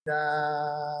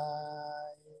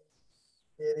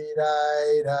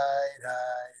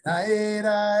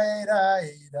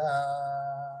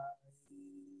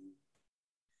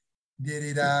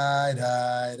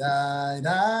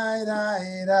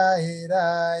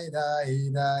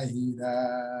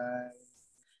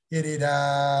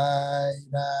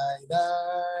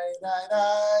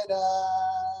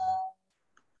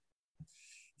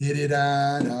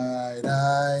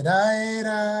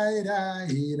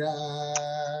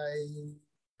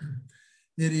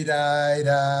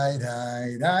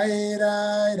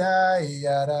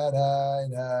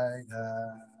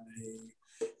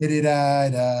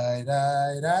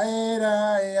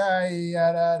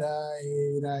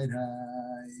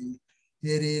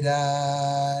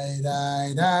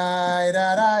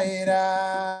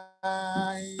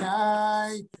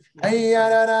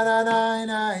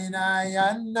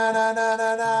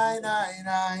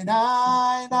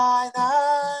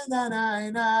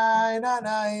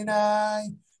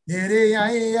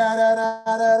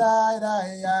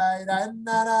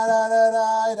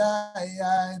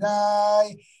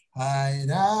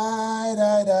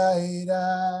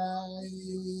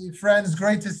Friends,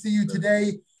 great to see you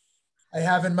today. I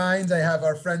have in mind, I have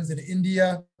our friends in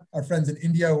India,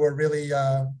 who are really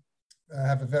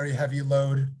have a very heavy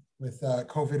load with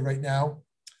COVID right now,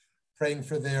 praying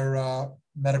for their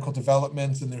medical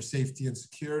developments and their safety and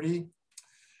security.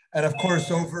 And of course,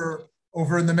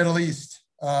 over in the Middle East,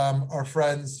 our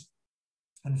friends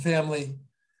and family,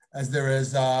 as there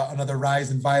is another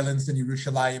rise in violence in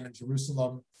Yerushalayim and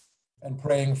Jerusalem, and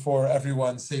praying for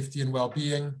everyone's safety and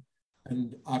well-being,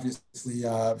 and obviously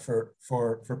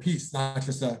for peace, not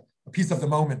just a peace of the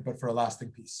moment, but for a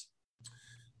lasting peace.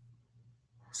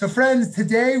 So friends,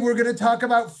 today we're going to talk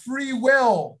about free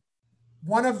will.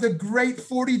 One of the great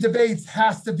 40 debates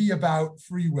has to be about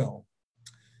free will.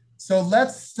 So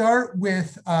let's start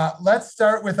with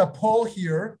a poll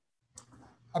here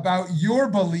about your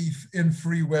belief in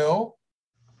free will.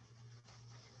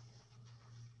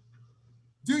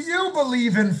 Do you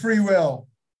believe in free will?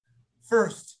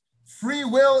 First, free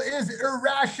will is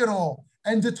irrational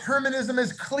and determinism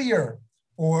is clear.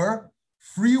 Or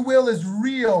free will is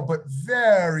real but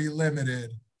very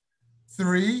limited.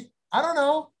 3, I don't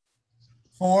know.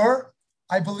 4,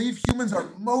 I believe humans are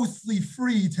mostly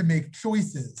free to make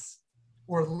choices.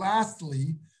 Or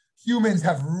lastly, humans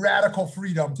have radical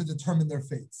freedom to determine their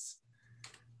fates.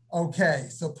 Okay,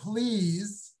 so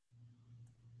please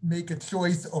make a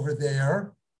choice over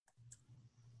there.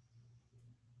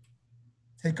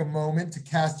 Take a moment to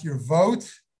cast your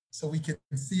vote so we can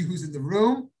see who's in the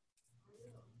room.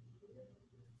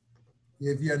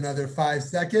 Give you another 5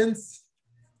 seconds.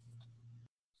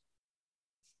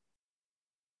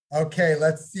 Okay,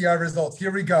 let's see our results.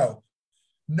 Here we go.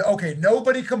 Okay,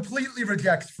 nobody completely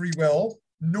rejects free will,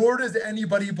 nor does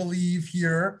anybody believe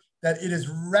here that it is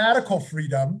radical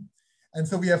freedom. And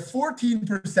so we have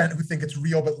 14% who think it's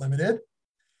real but limited,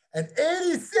 and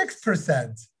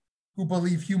 86% who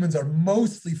believe humans are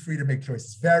mostly free to make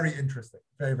choices. Very interesting,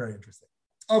 very, very interesting.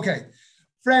 Okay,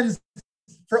 friends,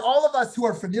 for all of us who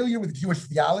are familiar with Jewish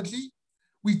theology,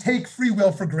 we take free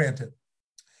will for granted.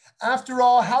 After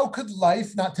all, how could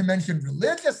life, not to mention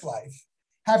religious life,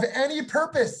 have any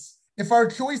purpose if our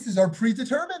choices are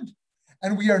predetermined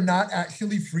and we are not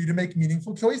actually free to make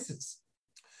meaningful choices?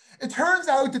 It turns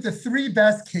out that the 3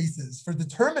 best cases for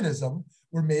determinism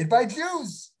were made by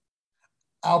Jews.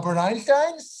 Albert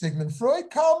Einstein, Sigmund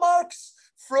Freud, Karl Marx.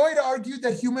 Freud argued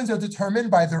that humans are determined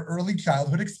by their early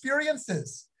childhood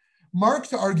experiences.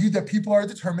 Marx argued that people are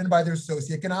determined by their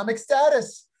socioeconomic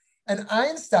status. And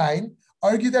Einstein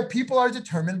argued that people are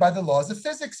determined by the laws of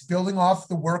physics, building off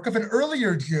the work of an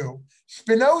earlier Jew,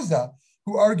 Spinoza,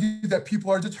 who argued that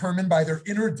people are determined by their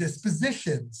inner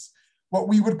dispositions, what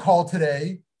we would call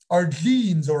today our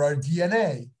genes or our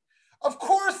DNA. Of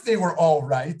course, they were all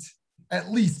right, at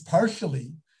least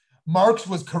partially. Marx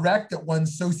was correct that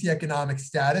one's socioeconomic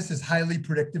status is highly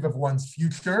predictive of one's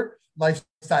future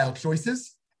lifestyle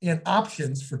choices and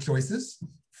options for choices.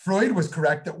 Freud was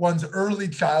correct that one's early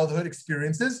childhood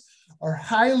experiences are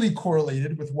highly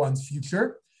correlated with one's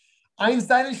future.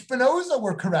 Einstein and Spinoza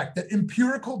were correct that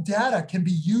empirical data can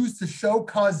be used to show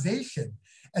causation,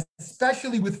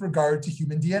 especially with regard to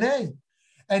human DNA.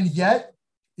 And yet,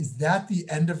 is that the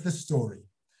end of the story?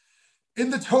 In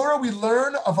the Torah, we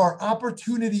learn of our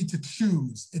opportunity to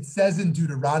choose. It says in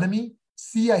Deuteronomy,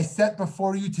 "See, I set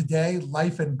before you today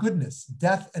life and goodness,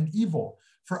 death and evil.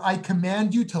 For I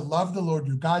command you to love the Lord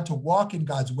your God, to walk in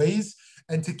God's ways,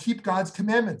 and to keep God's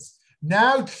commandments.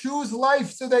 Now choose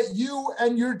life so that you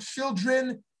and your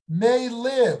children may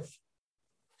live."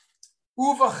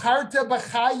 Uvacharta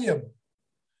b'chayim.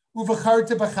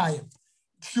 uvacharta b'chaim.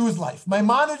 Choose life.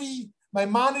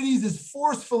 Maimonides is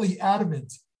forcefully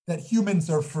adamant that humans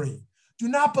are free. Do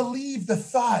not believe the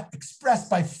thought expressed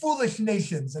by foolish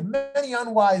nations and many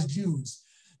unwise Jews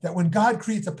that when God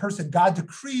creates a person, God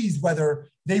decrees whether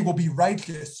they will be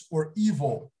righteous or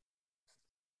evil.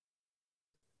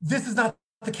 This is not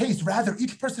the case. Rather,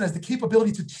 each person has the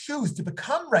capability to choose to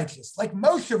become righteous, like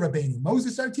Moshe Rabbeinu,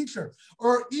 Moses our teacher,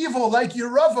 or evil like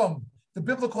Yeravam, the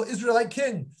biblical Israelite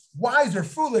king, wise or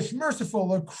foolish,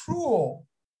 merciful or cruel,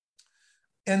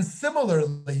 and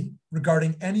similarly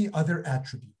regarding any other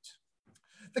attribute.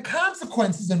 The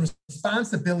consequences and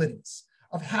responsibilities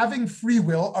of having free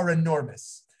will are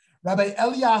enormous. Rabbi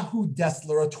Eliyahu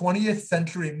Dessler, a 20th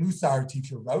century Musar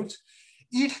teacher, wrote,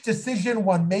 "Each decision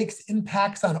one makes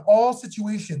impacts on all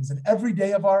situations and every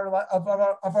day of our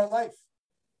life.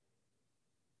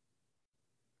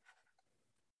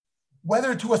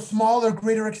 Whether to a small or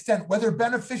greater extent, whether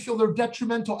beneficial or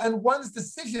detrimental, and one's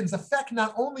decisions affect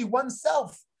not only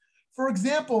oneself. For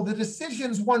example, the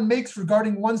decisions one makes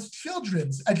regarding one's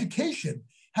children's education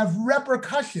have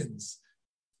repercussions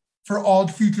for all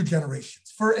future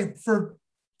generations. For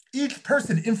each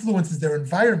person influences their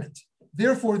environment.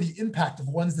 Therefore, the impact of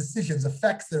one's decisions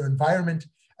affects their environment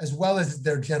as well as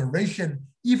their generation,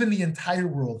 even the entire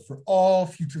world for all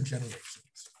future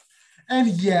generations." And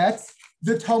yet,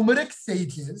 the Talmudic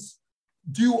sages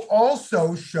do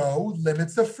also show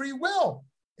limits of free will.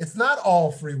 It's not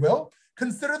all free will.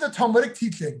 Consider the Talmudic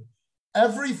teaching.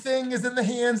 Everything is in the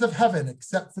hands of heaven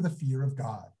except for the fear of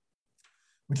God,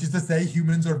 which is to say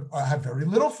humans have very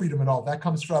little freedom at all. That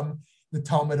comes from the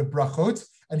Talmud of Brachot.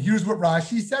 And here's what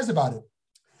Rashi says about it.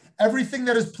 Everything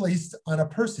that is placed on a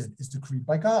person is decreed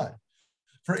by God.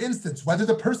 For instance, whether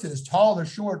the person is tall or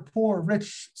short, poor,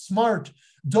 rich, smart,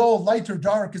 dull, light or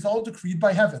dark is all decreed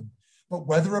by heaven. But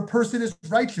whether a person is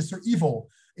righteous or evil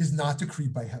is not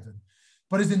decreed by heaven,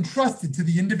 but is entrusted to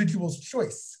the individual's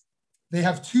choice. They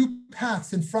have two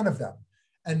paths in front of them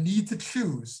and need to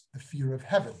choose the fear of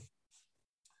heaven.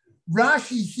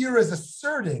 Rashi here is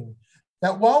asserting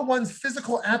that while one's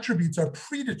physical attributes are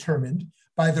predetermined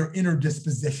by their inner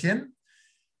disposition,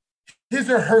 his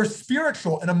or her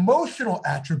spiritual and emotional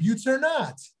attributes are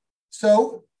not.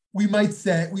 So we might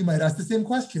ask the same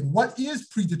question: what is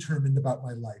predetermined about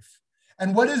my life?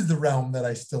 And what is the realm that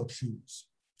I still choose?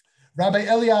 Rabbi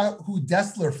Eliyahu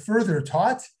Dessler further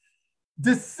taught,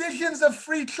 decisions of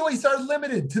free choice are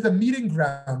limited to the meeting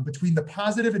ground between the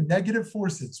positive and negative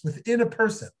forces within a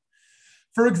person.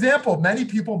 For example, many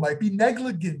people might be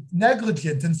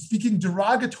negligent in speaking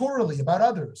derogatorily about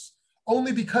others,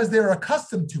 only because they are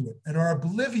accustomed to it and are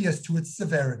oblivious to its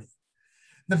severity.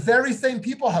 The very same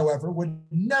people, however, would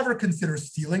never consider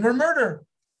stealing or murder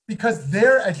because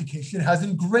their education has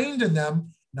ingrained in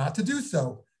them not to do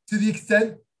so, to the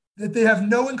extent that they have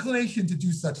no inclination to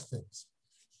do such things.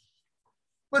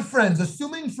 But friends,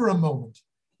 assuming for a moment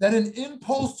that an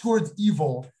impulse towards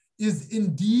evil is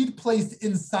indeed placed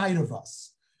inside of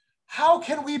us, how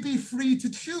can we be free to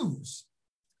choose?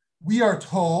 We are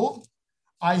told,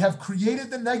 I have created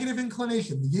the negative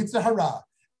inclination, the Yetzer Hara,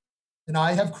 and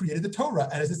I have created the Torah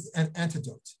as an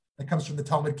antidote. That comes from the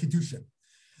Talmud Kiddushin.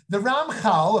 The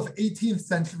Ramchal of 18th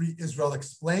century Israel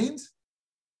explained,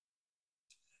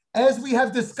 as we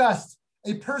have discussed,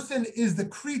 a person is the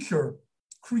creature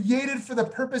created for the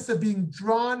purpose of being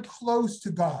drawn close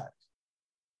to God.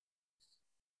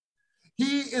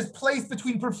 He is placed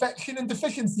between perfection and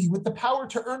deficiency with the power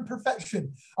to earn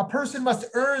perfection. A person must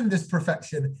earn this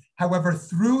perfection, however,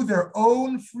 through their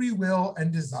own free will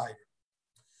and desire.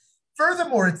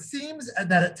 Furthermore, it seems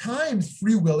that at times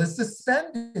free will is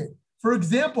suspended. For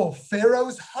example,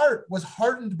 Pharaoh's heart was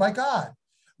hardened by God.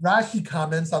 Rashi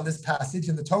comments on this passage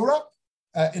in the Torah,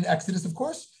 in Exodus, of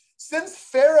course. Since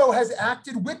Pharaoh has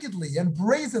acted wickedly and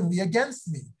brazenly against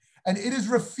me, and it is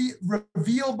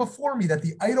revealed before me that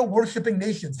the idol-worshiping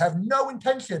nations have no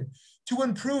intention to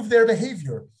improve their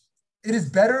behavior, it is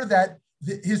better that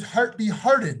his heart be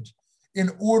hardened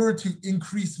in order to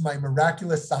increase my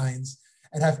miraculous signs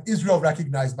and have Israel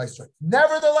recognize my strength.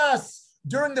 Nevertheless,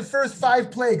 during the first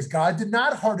 5 plagues, God did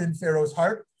not harden Pharaoh's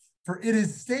heart, for it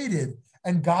is stated,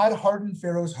 and God hardened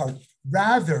Pharaoh's heart.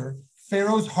 Rather,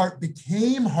 Pharaoh's heart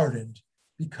became hardened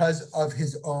because of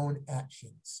his own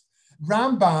actions.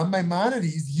 Rambam,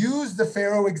 Maimonides, used the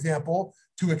Pharaoh example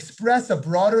to express a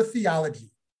broader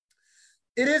theology.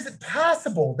 It is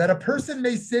possible that a person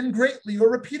may sin greatly or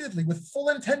repeatedly with full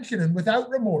intention and without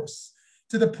remorse,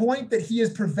 to the point that he is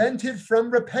prevented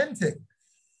from repenting.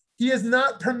 He is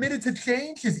not permitted to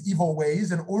change his evil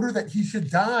ways in order that he should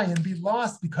die and be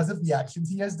lost because of the actions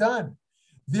he has done.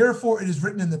 Therefore, it is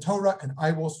written in the Torah, and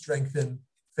I will strengthen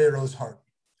Pharaoh's heart.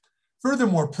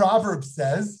 Furthermore, Proverbs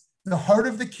says, the heart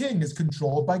of the king is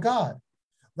controlled by God.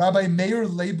 Rabbi Meir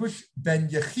Leibush ben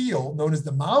Yechiel, known as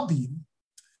the Malbim,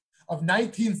 of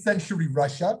 19th century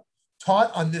Russia,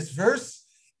 taught on this verse,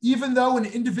 even though an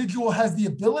individual has the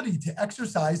ability to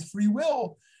exercise free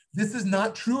will, this is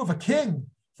not true of a king,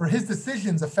 for his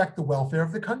decisions affect the welfare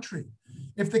of the country.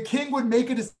 If the king would make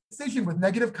a decision with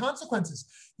negative consequences,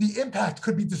 the impact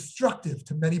could be destructive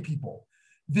to many people.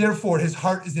 Therefore, his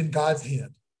heart is in God's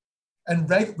hand. And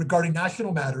regarding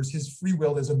national matters, his free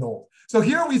will is annulled. So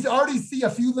here we already see a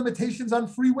few limitations on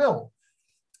free will.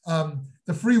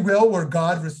 The free will where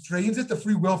God restrains it, the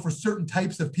free will for certain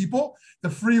types of people, the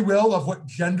free will of what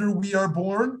gender we are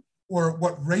born or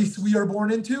what race we are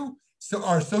born into, so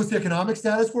our socioeconomic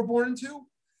status we're born into.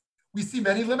 We see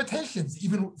many limitations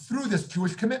even through this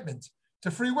Jewish commitment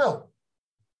to free will.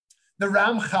 The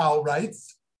Ramchal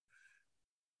writes,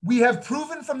 we have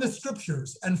proven from the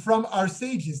scriptures and from our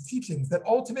sages' teachings that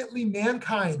ultimately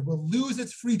mankind will lose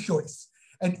its free choice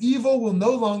and evil will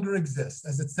no longer exist.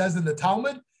 As it says in the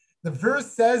Talmud, the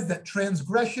verse says that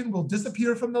transgression will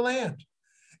disappear from the land.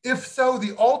 If so,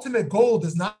 the ultimate goal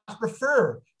does not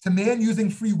refer to man using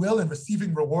free will and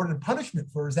receiving reward and punishment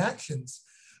for his actions,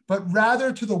 but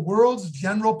rather to the world's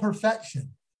general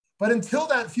perfection. But until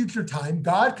that future time,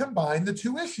 God combined the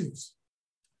two issues.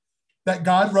 That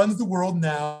God runs the world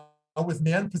now with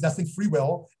man possessing free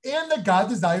will, and that God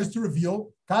desires to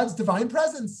reveal God's divine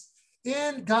presence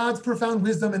in God's profound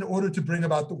wisdom in order to bring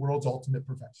about the world's ultimate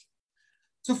perfection.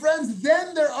 So friends,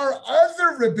 then there are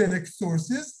other rabbinic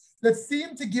sources that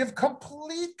seem to give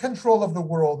complete control of the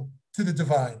world to the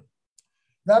divine.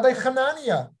 Rabbi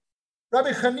Hanania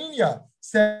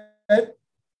said,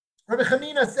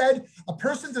 a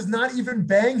person does not even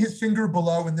bang his finger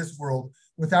below in this world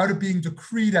without it being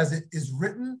decreed as it is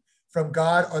written from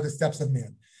God or the steps of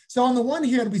man. So on the one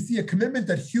hand, we see a commitment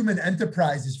that human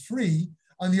enterprise is free.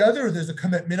 On the other, there's a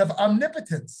commitment of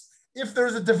omnipotence. If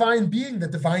there's a divine being, the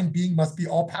divine being must be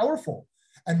all-powerful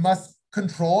and must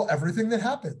control everything that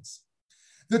happens.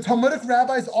 The Talmudic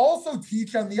rabbis also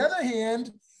teach, on the other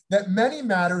hand, that many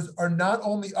matters are not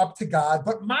only up to God,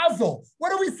 but mazel.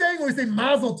 What are we saying when we say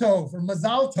mazel tov or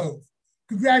mazal tov?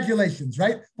 Congratulations,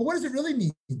 right? But what does it really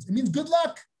mean? It means good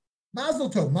luck. Mazel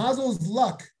tov. Mazel is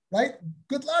luck, right?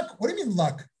 Good luck. What do you mean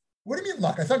luck? What do you mean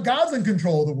luck? I thought God's in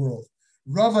control of the world.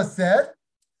 Rava said,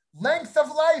 length of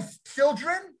life,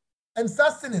 children, and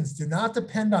sustenance do not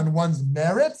depend on one's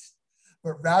merit,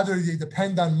 but rather they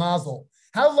depend on mazel.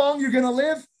 How long you're going to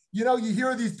live? You know, you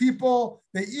hear these people,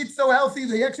 they eat so healthy,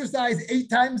 they exercise 8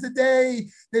 times a day,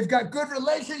 they've got good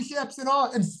relationships and all,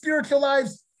 and spiritual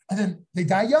lives, and then they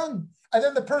die young. And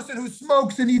then the person who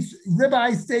smokes and eats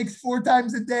ribeye steaks 4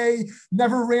 times a day,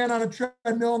 never ran on a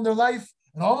treadmill in their life,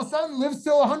 and all of a sudden lives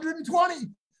till 120.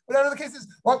 Whatever the case is.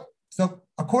 Well, so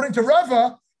according to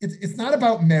Rava, it's not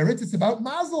about merit, it's about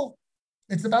mazel.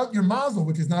 It's about your mazel,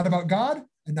 which is not about God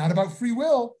and not about free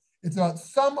will. It's about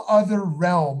some other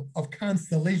realm of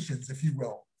constellations, if you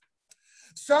will.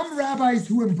 Some rabbis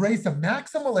who embrace a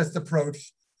maximalist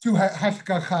approach to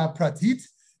hashgacha pratit,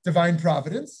 divine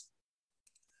providence,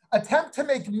 attempt to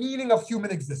make meaning of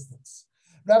human existence.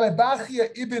 Rabbi Bachia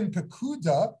ibn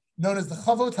Pekuda, known as the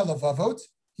Chavot HaLevavot,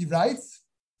 he writes,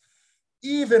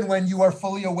 even when you are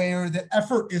fully aware that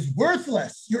effort is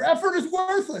worthless, your effort is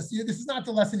worthless. This is not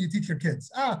the lesson you teach your kids.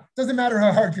 Doesn't matter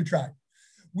how hard you try.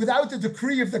 Without the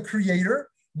decree of the creator,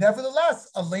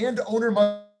 nevertheless, a landowner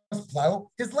must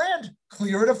plow his land,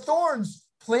 clear it of thorns,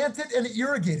 plant it and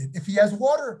irrigate it if he has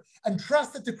water, and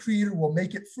trust that the creator will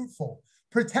make it fruitful,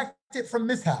 protect it from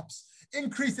mishaps,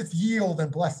 increase its yield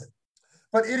and bless it.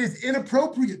 But it is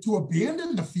inappropriate to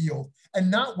abandon the field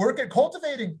and not work at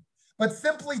cultivating, but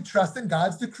simply trust in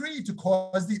God's decree to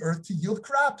cause the earth to yield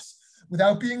crops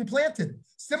without being planted.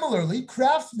 Similarly,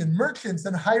 craftsmen, merchants,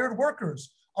 and hired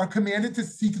workers are commanded to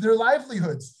seek their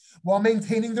livelihoods while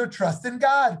maintaining their trust in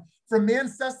God. For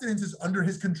man's sustenance is under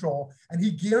his control, and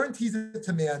he guarantees it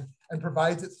to man and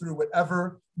provides it through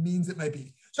whatever means it may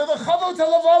be. So the Chavot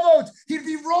HaLevavot, he'd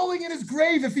be rolling in his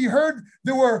grave if he heard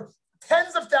there were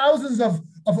tens of thousands of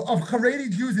Haredi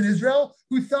Jews in Israel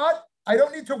who thought, I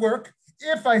don't need to work.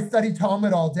 If I study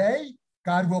Talmud all day,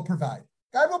 God will provide.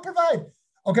 God will provide,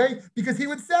 okay? Because he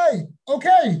would say,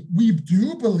 okay, we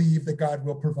do believe that God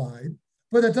will provide,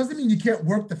 but that doesn't mean you can't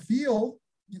work the field.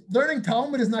 Learning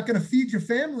Talmud is not going to feed your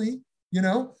family, you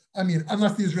know? I mean,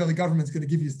 unless the Israeli government's going to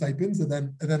give you stipends, and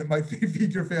then it might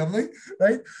feed your family,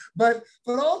 right? But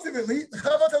ultimately,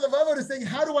 Chavot HaLevavot is saying,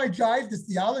 how do I jive this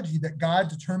theology that God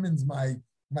determines my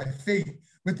fate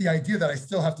with the idea that I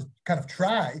still have to kind of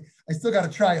try? I still got to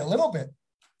try a little bit.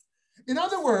 In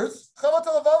other words, Chavat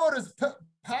HaLevavot is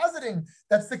positing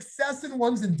that success in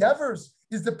one's endeavors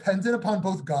is dependent upon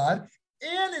both God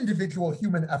and individual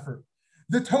human effort.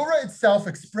 The Torah itself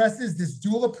expresses this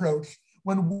dual approach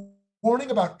when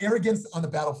warning about arrogance on the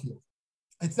battlefield.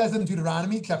 It says in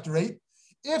Deuteronomy chapter 8,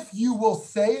 if you will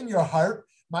say in your heart,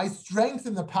 my strength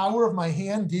and the power of my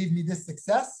hand gave me this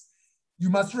success, you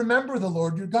must remember the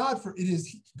Lord your God, for it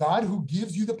is God who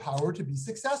gives you the power to be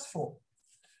successful.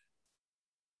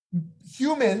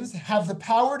 Humans have the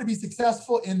power to be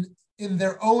successful in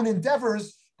their own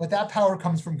endeavors, but that power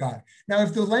comes from God. Now,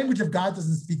 if the language of God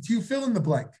doesn't speak to you, fill in the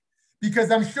blank,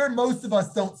 because I'm sure most of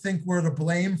us don't think we're to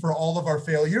blame for all of our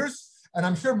failures. And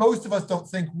I'm sure most of us don't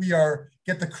think we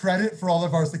get the credit for all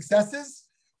of our successes,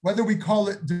 whether we call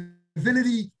it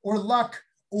divinity or luck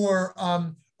or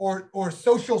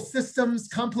social systems,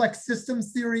 complex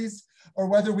systems theories, or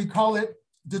whether we call it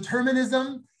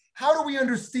determinism. How do we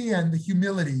understand the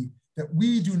humility that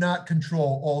we do not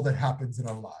control all that happens in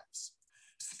our lives?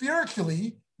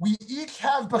 Spiritually, we each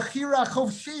have bechira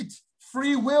chovshit,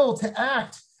 free will to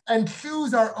act and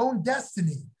choose our own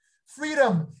destiny.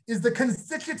 Freedom is the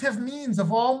constitutive means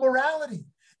of all morality.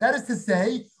 That is to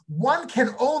say, one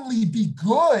can only be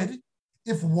good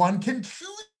if one can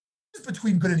choose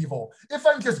between good and evil. If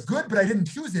I'm just good, but I didn't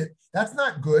choose it, that's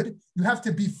not good. You have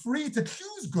to be free to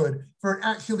choose good for it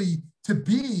actually to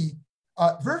be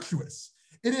virtuous.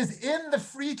 It is in the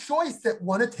free choice that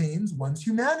one attains one's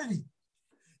humanity.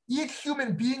 Each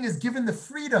human being is given the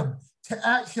freedom to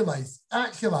actualize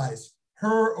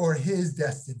her or his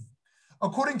destiny.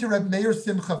 According to Reb Meir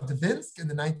Simcha of Devinsk in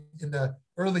the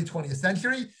early 20th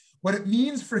century, what it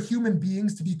means for human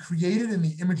beings to be created in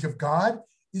the image of God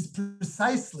is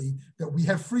precisely that we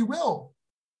have free will.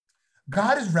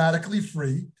 God is radically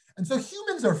free, and so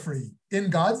humans are free in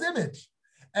God's image.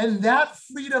 And that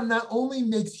freedom not only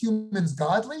makes humans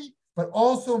godly, but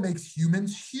also makes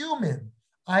humans human,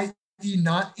 i.e.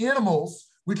 not animals,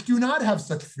 which do not have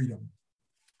such freedom.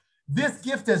 This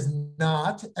gift is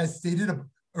not, as stated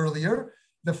earlier,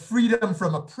 the freedom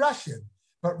from oppression,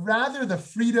 but rather the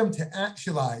freedom to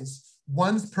actualize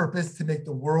one's purpose to make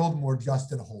the world more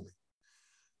just and holy.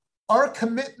 Our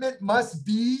commitment must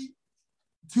be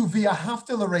to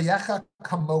v'ahavta l'reyecha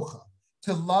kamocha,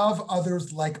 to love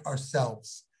others like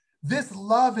ourselves. This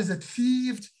love is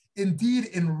achieved, indeed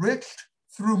enriched,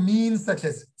 through means such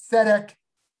as tzedek,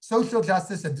 social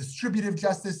justice and distributive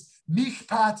justice,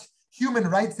 mishpat, human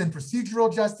rights and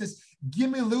procedural justice,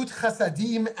 gimilut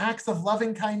chasadim, acts of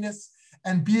loving kindness,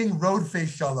 and being rodfei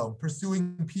shalom,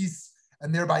 pursuing peace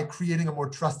and thereby creating a more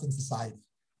trusting society.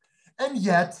 And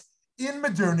yet, in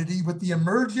modernity, with the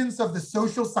emergence of the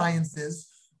social sciences,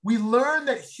 we learn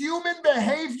that human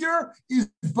behavior is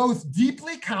both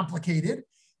deeply complicated,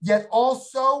 yet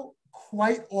also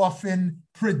quite often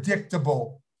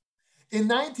predictable. In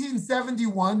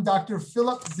 1971, Dr.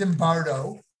 Philip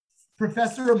Zimbardo,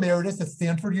 professor emeritus at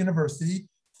Stanford University,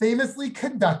 famously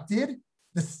conducted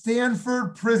the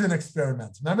Stanford prison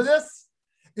experiment. Remember this?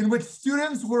 In which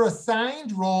students were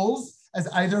assigned roles as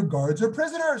either guards or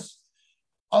prisoners.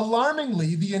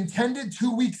 Alarmingly, the intended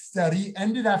 2-week study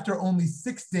ended after only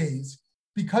 6 days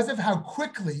because of how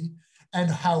quickly and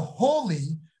how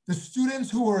wholly the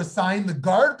students who were assigned the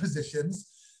guard positions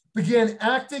began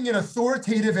acting in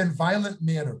authoritative and violent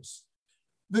manners.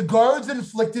 The guards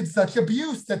inflicted such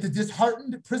abuse that the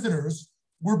disheartened prisoners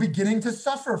were beginning to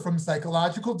suffer from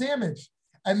psychological damage,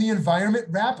 and the environment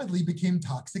rapidly became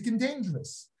toxic and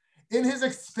dangerous. In his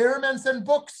experiments and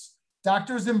books,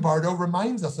 Dr. Zimbardo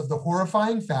reminds us of the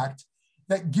horrifying fact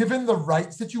that given the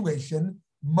right situation,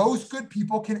 most good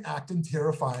people can act in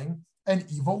terrifying and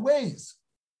evil ways.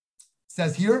 It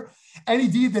says here, any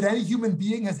deed that any human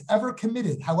being has ever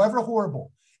committed, however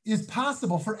horrible, is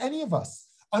possible for any of us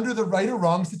under the right or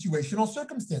wrong situational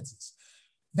circumstances.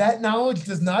 That knowledge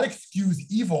does not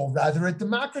excuse evil, rather it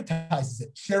democratizes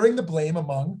it, sharing the blame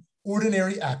among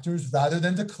ordinary actors rather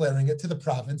than declaring it to the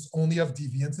province only of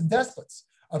deviants and despots,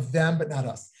 of them but not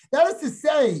us. That is to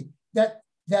say that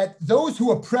those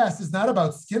who oppress is not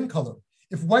about skin color.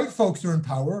 If white folks are in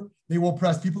power, they will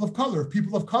oppress people of color. If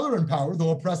people of color are in power,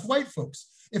 they'll oppress white folks.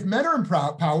 If men are in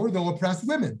power, they'll oppress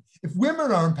women. If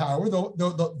women are in power,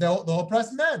 they'll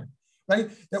oppress men, right?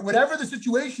 That whatever the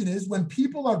situation is, when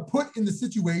people are put in the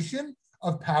situation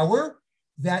of power,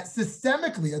 that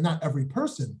systemically, and not every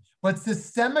person, but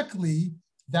systemically,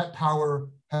 that power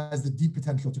has the deep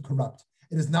potential to corrupt.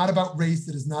 It is not about race.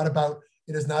 It is not about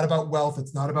wealth.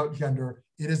 It's not about gender.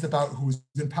 It is about who's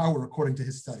in power, according to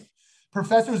his study.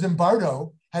 Professor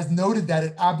Zimbardo has noted that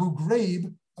at Abu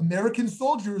Ghraib, American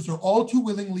soldiers are all too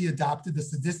willingly adopted the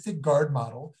sadistic guard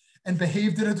model and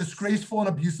behaved in a disgraceful and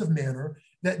abusive manner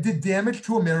that did damage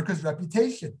to America's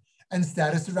reputation and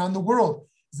status around the world.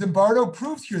 Zimbardo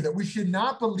proves here that we should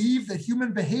not believe that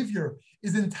human behavior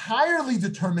is entirely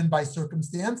determined by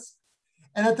circumstance.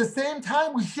 And at the same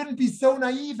time, we shouldn't be so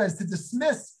naive as to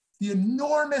dismiss the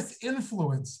enormous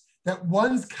influence that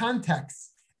one's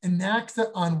context enacts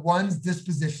on one's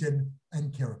disposition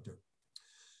and character.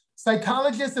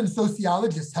 Psychologists and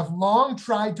sociologists have long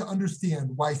tried to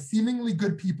understand why seemingly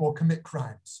good people commit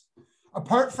crimes.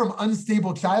 Apart from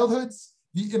unstable childhoods,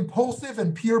 the impulsive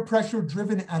and peer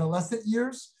pressure-driven adolescent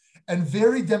years, and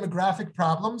varied demographic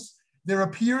problems, there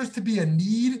appears to be a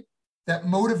need that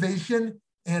motivation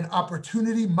and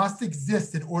opportunity must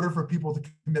exist in order for people to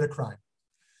commit a crime.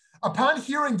 Upon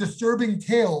hearing disturbing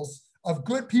tales of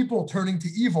good people turning to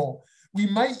evil, we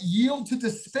might yield to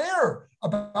despair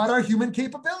about our human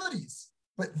capabilities.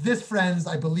 But this, friends,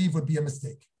 I believe would be a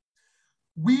mistake.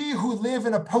 We who live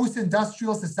in a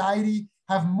post-industrial society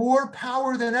have more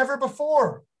power than ever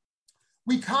before.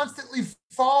 We constantly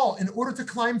fall in order to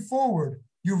climb forward.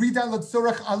 Yurida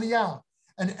l'tzorach aliyah.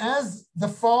 And as the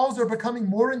falls are becoming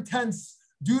more intense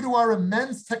due to our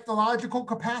immense technological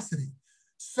capacity,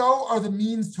 so are the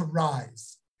means to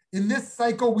rise. In this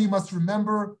cycle, we must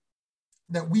remember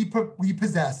that we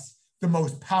possess the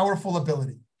most powerful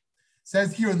ability. It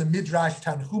says here in the Midrash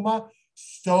Tanhuma,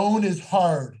 stone is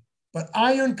hard, but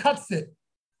iron cuts it.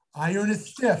 Iron is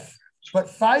stiff, but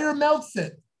fire melts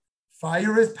it.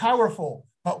 Fire is powerful,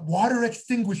 but water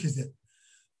extinguishes it.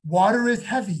 Water is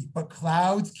heavy, but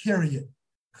clouds carry it.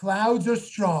 Clouds are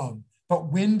strong,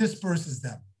 but wind disperses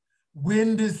them.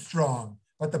 Wind is strong,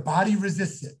 but the body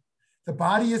resists it. The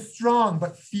body is strong,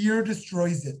 but fear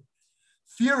destroys it.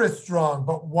 Fear is strong,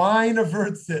 but wine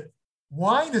averts it.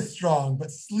 Wine is strong,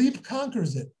 but sleep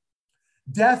conquers it.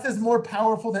 Death is more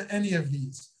powerful than any of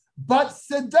these. But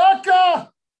tzedakah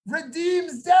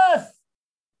redeems death.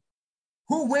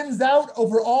 Who wins out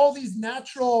over all these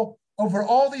natural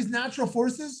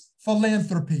forces?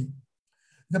 Philanthropy.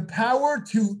 The power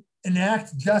to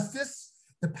enact justice,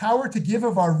 the power to give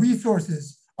of our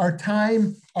resources, our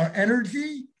time, our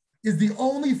energy, is the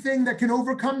only thing that can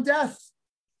overcome death.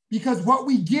 Because what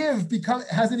we give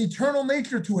has an eternal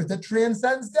nature to it that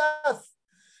transcends death.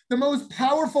 The most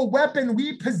powerful weapon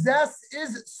we possess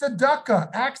is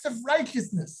tzedakah, acts of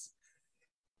righteousness.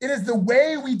 It is the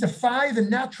way we defy the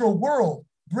natural world,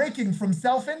 breaking from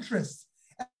self-interest,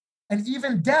 and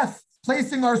even death,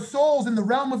 placing our souls in the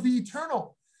realm of the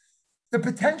eternal. The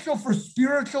potential for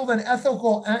spiritual and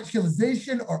ethical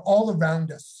actualization are all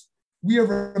around us. We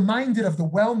are reminded of the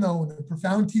well-known and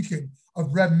profound teaching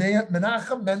of Reb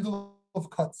Menachem Mendel of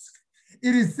Kotsk.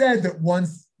 It is said that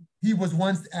he was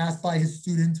once asked by his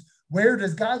student, where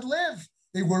does God live?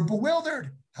 They were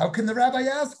bewildered. How can the rabbi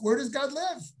ask, where does God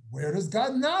live? Where does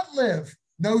God not live?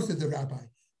 No, said the rabbi.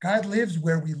 God lives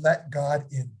where we let God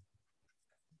in.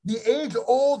 The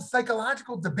age-old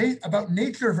psychological debate about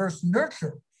nature versus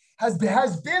nurture has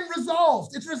been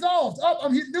resolved. It's resolved.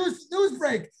 News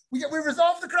break. We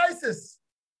resolved the crisis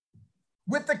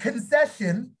with the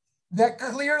concession that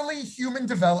clearly human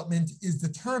development is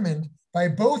determined by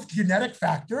both genetic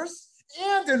factors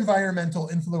and environmental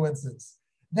influences.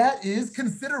 That is,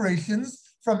 considerations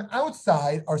from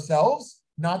outside ourselves,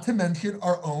 not to mention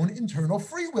our own internal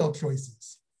free will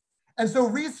choices. And so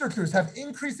researchers have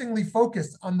increasingly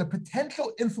focused on the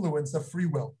potential influence of free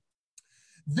will.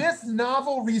 This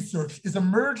novel research is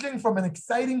emerging from an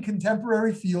exciting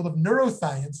contemporary field of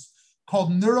neuroscience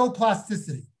called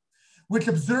neuroplasticity, which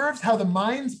observes how the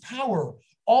mind's power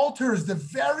alters the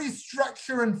very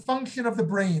structure and function of the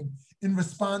brain in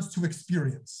response to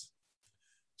experience.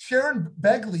 Sharon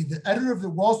Begley, the editor of the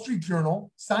Wall Street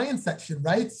Journal Science section,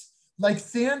 writes, like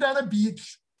sand on a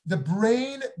beach, the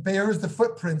brain bears the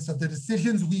footprints of the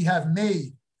decisions we have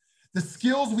made, the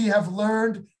skills we have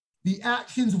learned, the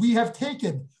actions we have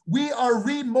taken. We are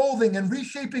remolding and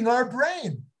reshaping our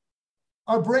brain.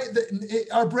 Our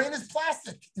brain is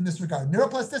plastic in this regard,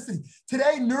 neuroplasticity.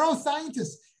 Today,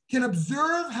 neuroscientists can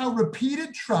observe how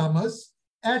repeated traumas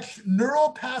etch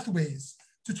neural pathways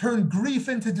to turn grief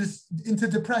into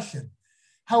depression,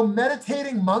 how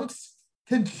meditating monks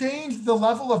can change the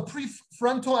level of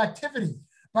prefrontal activity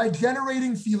by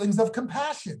generating feelings of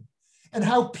compassion, and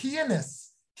how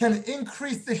pianists can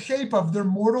increase the shape of their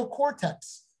motor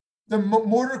cortex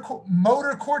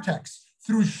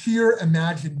through sheer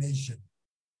imagination.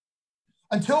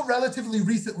 Until relatively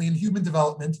recently in human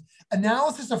development,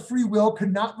 analysis of free will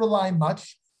could not rely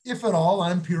much, if at all,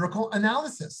 on empirical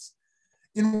analysis.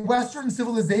 In Western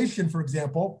civilization, for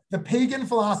example, the pagan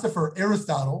philosopher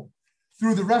Aristotle,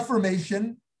 through the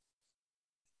Reformation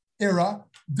era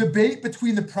debate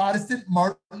between the Protestant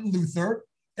Martin Luther,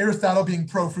 Aristotle being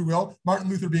pro-free will, Martin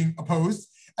Luther being opposed,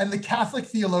 and the Catholic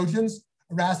theologians,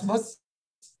 Erasmus,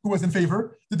 who was in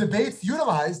favor. The debates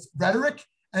utilized rhetoric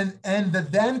and the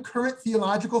then current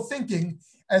theological thinking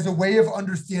as a way of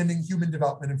understanding human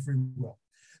development and free will.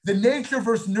 The nature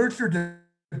versus nurture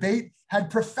debate had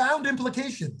profound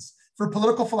implications for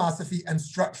political philosophy and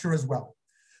structure as well.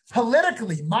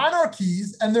 Politically,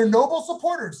 monarchies and their noble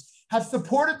supporters have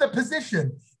supported the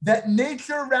position that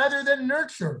nature rather than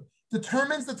nurture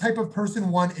determines the type of person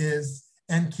one is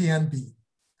and can be.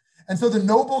 And so the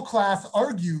noble class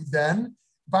argued then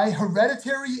by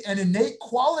hereditary and innate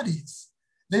qualities,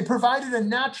 they provided a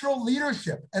natural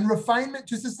leadership and refinement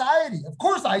to society. Of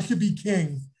course, I should be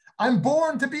king. I'm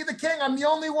born to be the king. I'm the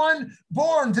only one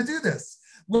born to do this.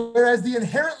 Whereas the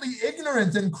inherently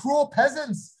ignorant and cruel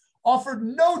peasants offered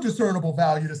no discernible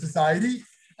value to society,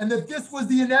 and that this was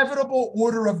the inevitable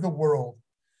order of the world.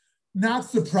 Not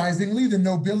surprisingly, the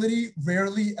nobility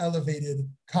rarely elevated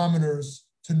commoners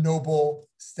to noble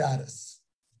status.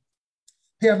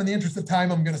 Pam, in the interest of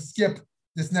time, I'm going to skip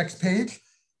this next page.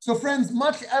 So friends,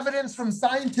 much evidence from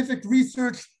scientific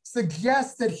research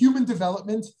suggests that human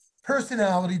development,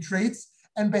 personality traits,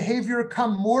 and behavior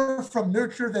come more from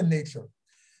nurture than nature.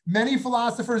 Many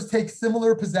philosophers take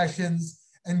similar possessions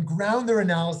and ground their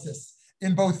analysis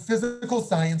in both physical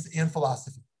science and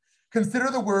philosophy. Consider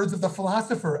the words of the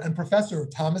philosopher and professor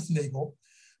Thomas Nagel,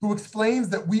 who explains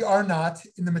that we are not,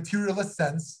 in the materialist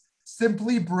sense,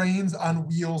 simply brains on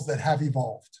wheels that have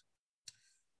evolved.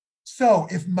 So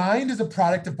if mind is a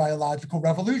product of biological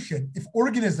revolution, if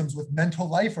organisms with mental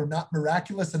life are not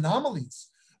miraculous anomalies,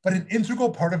 but an integral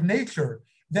part of nature,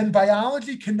 then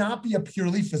biology cannot be a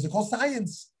purely physical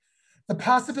science. The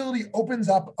possibility opens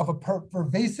up of a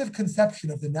pervasive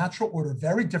conception of the natural order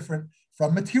very different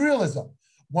from materialism,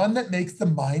 one that makes the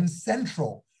mind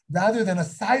central rather than a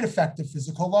side effect of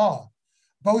physical law.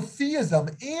 Both theism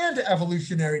and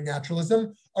evolutionary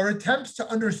naturalism are attempts to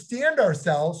understand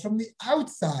ourselves from the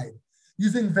outside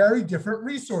using very different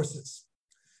resources.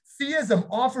 Theism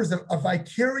offers a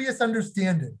vicarious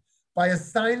understanding by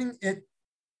assigning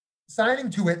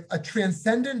to it a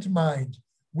transcendent mind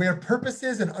where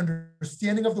purposes and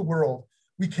understanding of the world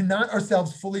we cannot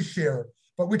ourselves fully share,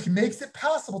 but which makes it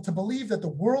possible to believe that the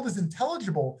world is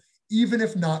intelligible, even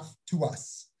if not to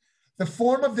us. The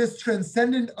form of this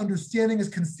transcendent understanding is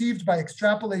conceived by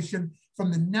extrapolation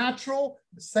from the natural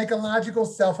psychological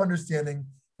self-understanding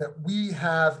that we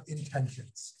have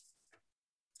intentions.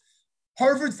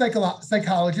 Harvard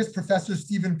psychologist, Professor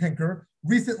Steven Pinker,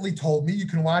 recently told me, you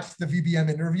can watch the VBM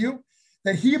interview,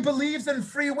 that he believes in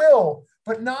free will,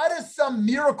 but not as some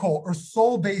miracle or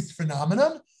soul-based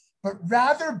phenomenon, but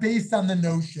rather based on the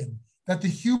notion that the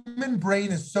human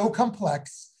brain is so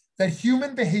complex that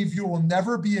human behavior will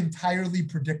never be entirely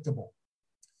predictable.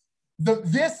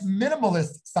 This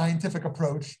minimalist scientific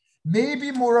approach may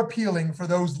be more appealing for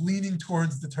those leaning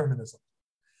towards determinism.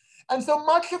 And so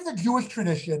much of the Jewish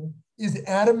tradition is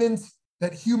adamant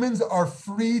that humans are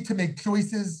free to make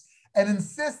choices and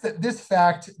insists that this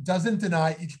fact doesn't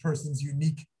deny each person's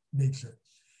unique nature.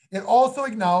 It also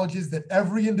acknowledges that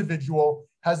every individual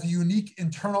has a unique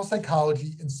internal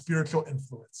psychology and spiritual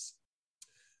influence.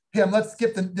 Pam, let's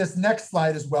skip this next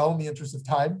slide as well in the interest of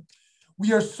time.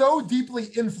 We are so deeply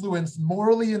influenced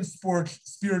morally and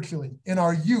spiritually in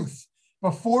our youth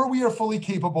before we are fully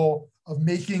capable of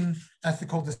making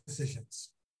ethical decisions.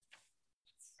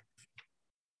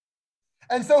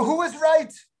 And so who is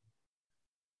right?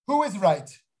 Who is right?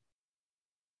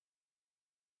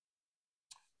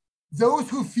 Those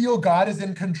who feel God is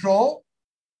in control,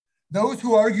 those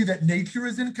who argue that nature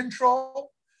is in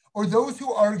control, or those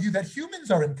who argue that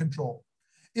humans are in control.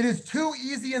 It is too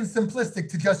easy and simplistic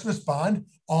to just respond,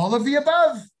 all of the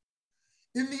above.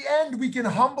 In the end, we can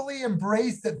humbly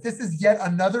embrace that this is yet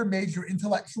another major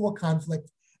intellectual conflict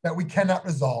that we cannot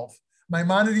resolve.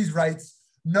 Maimonides writes,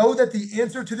 know that the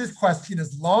answer to this question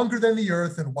is longer than the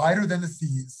earth and wider than the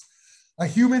seas. A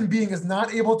human being is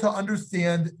not able to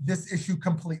understand this issue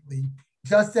completely,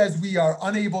 just as we are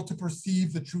unable to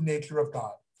perceive the true nature of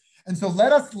God. And so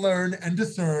let us learn and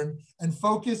discern and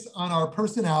focus on our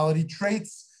personality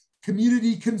traits,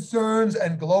 community concerns,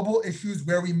 and global issues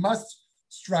where we must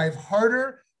strive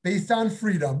harder based on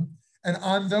freedom, and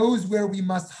on those where we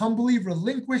must humbly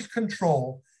relinquish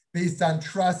control based on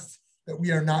trust that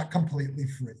we are not completely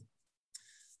free.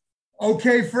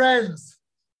 Okay, friends.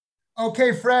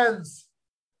 Okay, friends.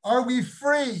 Are we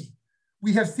free?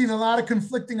 We have seen a lot of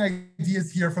conflicting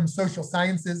ideas here from social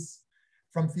sciences,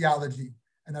 from theology,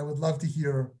 and I would love to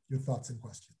hear your thoughts and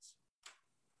questions.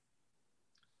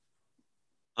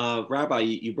 Rabbi,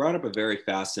 you brought up a very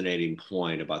fascinating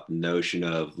point about the notion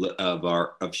of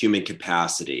human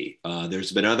capacity.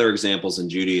 There's been other examples in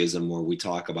Judaism where we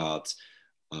talk about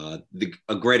a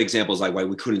great example is like why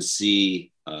we couldn't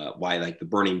see why like the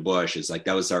burning bush is like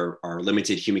that was our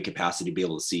limited human capacity to be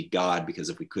able to see God, because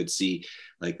if we could see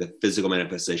like the physical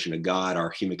manifestation of God, our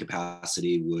human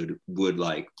capacity would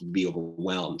like be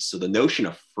overwhelmed. So the notion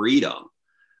of freedom,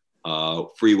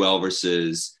 free will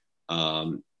versus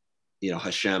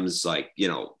Hashem's like,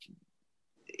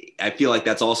 I feel like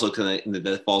that's also kind of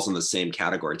that falls in the same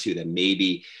category too, that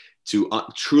maybe to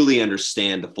truly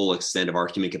understand the full extent of our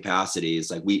human capacity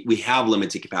is like we have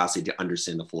limited capacity to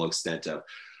understand the full extent of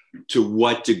to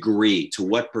what degree, to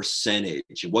what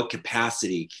percentage, what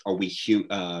capacity are we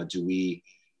do we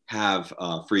have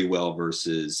free will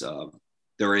versus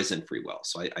there isn't free will.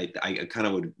 So I kind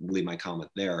of would leave my comment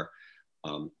there.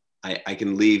 I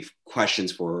can leave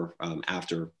questions for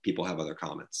after people have other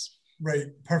comments. Right.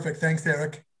 Perfect. Thanks,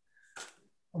 Eric.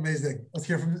 Amazing. Let's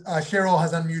hear from Cheryl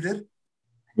has unmuted.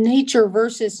 Nature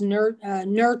versus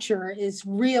nurture is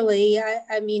really,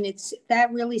 that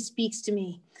really speaks to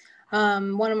me.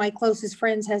 One of my closest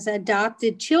friends has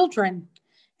adopted children.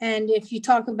 And if you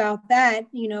talk about that,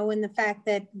 and the fact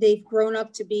that they've grown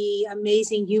up to be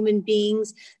amazing human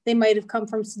beings, they might have come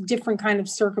from different kind of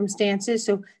circumstances.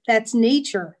 So that's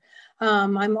nature.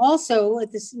 I'm also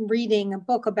reading a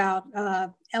book about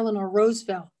Eleanor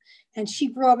Roosevelt, and she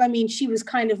grew up, she was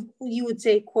kind of, you would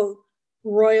say, quote,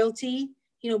 royalty,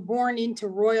 born into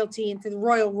royalty, into the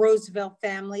Royal Roosevelt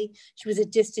family. She was a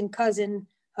distant cousin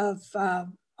of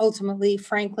ultimately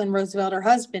Franklin Roosevelt, her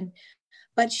husband,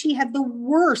 but she had the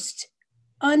worst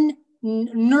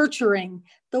unnurturing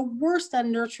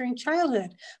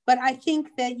childhood. But I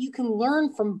think that you can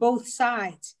learn from both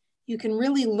sides. You can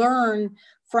really learn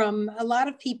from a lot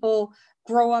of people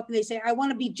grow up and they say, I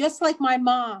want to be just like my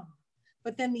mom.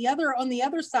 But then on the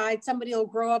other side, somebody will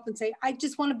grow up and say, I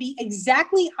just want to be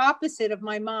exactly opposite of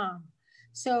my mom.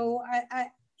 So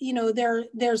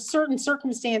there's certain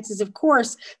circumstances, of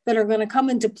course, that are going to come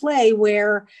into play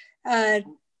where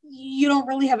you don't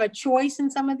really have a choice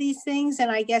in some of these things.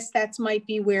 And I guess that might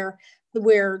be where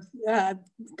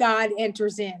God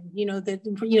enters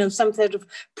in, some sort of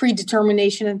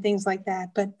predetermination and things like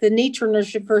that. But the nature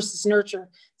versus nurture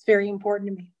is very important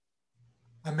to me.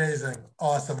 Amazing.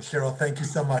 Awesome, Cheryl. Thank you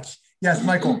so much. Yes,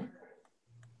 Michael.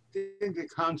 I think the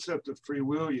concept of free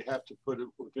will, you have to put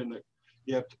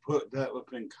that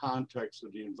within context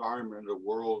of the environment, the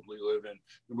world we live in,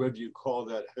 whether you call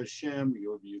that Hashem,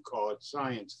 whether you call it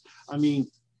science. We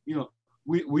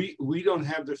don't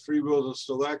have the free will to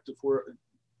select if we're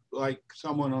like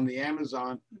someone on the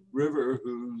Amazon River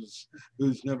who's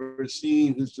never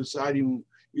seen, who's deciding,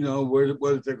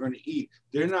 what they're going to eat.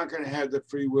 They're not going to have the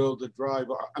free will to drive.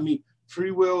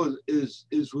 Free will is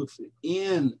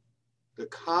within the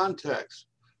context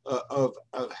of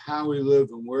how we live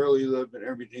and where we live and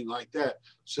everything like that.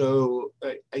 So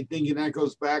I think, and that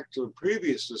goes back to a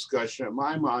previous discussion in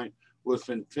my mind with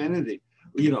infinity.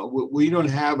 We don't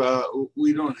have a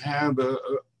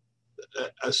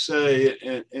say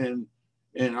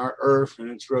in our Earth and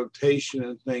its rotation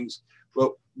and things,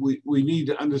 but we need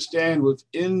to understand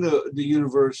within the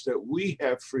universe that we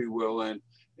have free will in,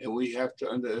 and we have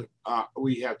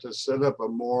to set up a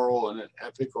moral and an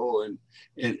ethical and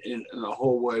a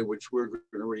whole way which we're going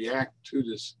to react to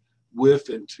this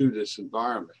and to this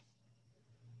environment.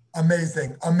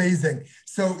 Amazing.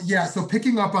 So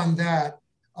picking up on that,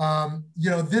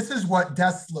 this is what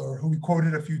Dessler, who we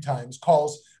quoted a few times,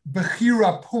 calls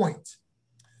Bechira point.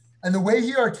 And the way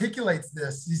he articulates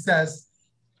this, he says,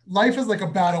 life is like a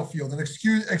battlefield. And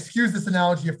excuse this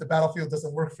analogy if the battlefield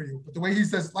doesn't work for you. But the way he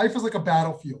says, life is like a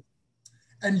battlefield.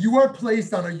 And you are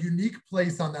placed on a unique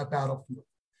place on that battlefield.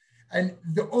 And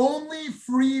the only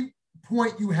free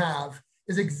point you have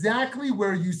is exactly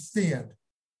where you stand.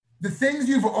 The things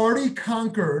you've already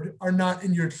conquered are not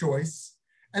in your choice.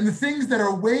 And the things that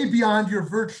are way beyond your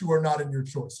virtue are not in your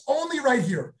choice. Only right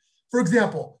here. For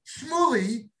example,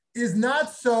 Shmuley is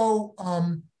not so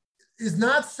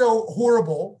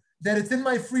horrible that it's in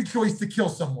my free choice to kill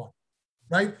someone,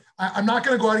 right? I'm not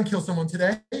going to go out and kill someone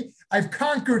today. I've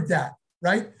conquered that,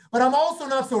 right? But I'm also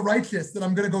not so righteous that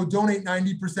I'm going to go donate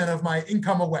 90% of my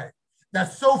income away.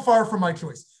 That's so far from my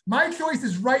choice. My choice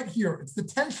is right here. It's the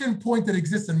tension point that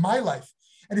exists in my life.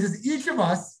 And it says each of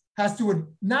us has to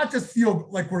not just feel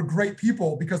like we're great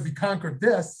people because we conquered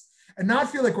this, and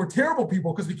not feel like we're terrible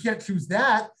people because we can't choose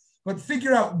that, but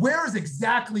figure out where is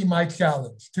exactly my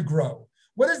challenge to grow.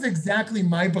 What is exactly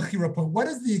my Bechira point? What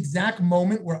is the exact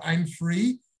moment where I'm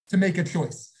free to make a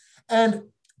choice? And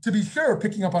to be sure,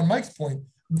 picking up on Mike's point,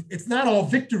 it's not all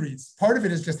victories. Part of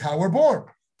it is just how we're born.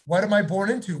 What am I born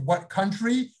into? What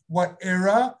country, what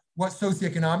era, what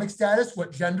socioeconomic status,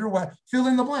 what gender, what, fill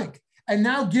in the blank. And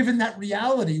now given that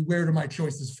reality, where do my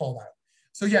choices fall out?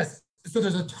 So yes, so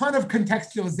there's a ton of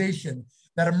contextualization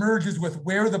that emerges with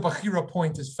where the Bechira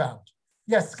point is found.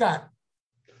 Yes, Scott.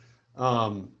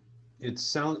 It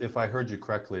sounds, if I heard you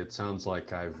correctly, it sounds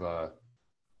like I've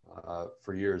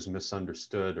for years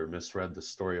misunderstood or misread the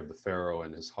story of the Pharaoh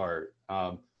and his heart.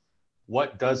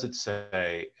 What does it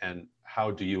say, and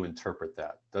how do you interpret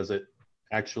that? Does it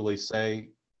actually say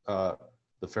the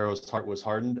Pharaoh's heart was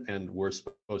hardened, and we're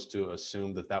supposed to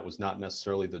assume that that was not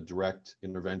necessarily the direct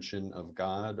intervention of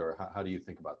God, or how do you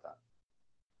think about that?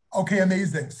 Okay,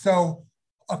 amazing. So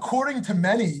according to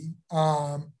many,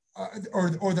 or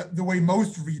the way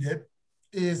most read it,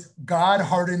 is God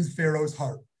hardens Pharaoh's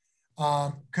heart.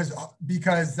 Because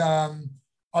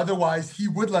otherwise he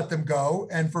would let them go.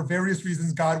 And for various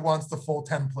reasons, God wants the full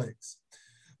 10 plagues.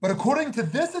 But according to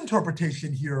this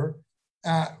interpretation here,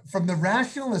 from the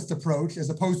rationalist approach, as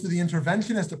opposed to the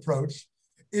interventionist approach,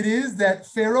 it is that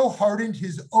Pharaoh hardened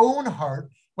his own heart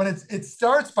when it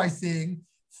starts by saying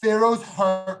Pharaoh's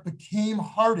heart became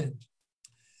hardened.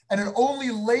 And it only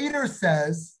later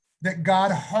says that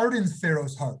God hardens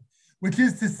Pharaoh's heart, which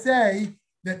is to say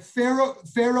that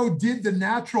Pharaoh did the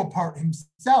natural part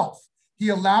himself. He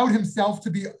allowed himself to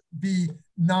be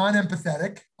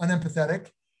unempathetic.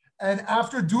 And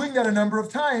after doing that a number of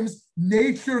times,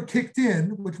 nature kicked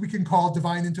in, which we can call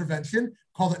divine intervention,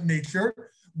 call it nature,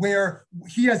 where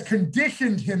he has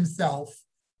conditioned himself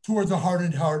towards a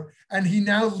hardened heart, and he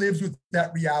now lives with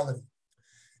that reality.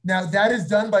 Now, that is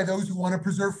done by those who want to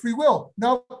preserve free will.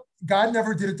 No, God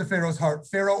never did it to Pharaoh's heart.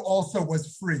 Pharaoh also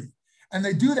was free. And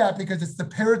they do that because it's the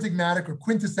paradigmatic or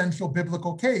quintessential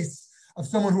biblical case of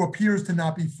someone who appears to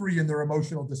not be free in their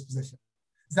emotional disposition.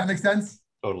 Does that make sense?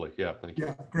 Totally, yeah, thank you.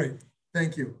 Yeah, great,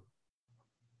 thank you.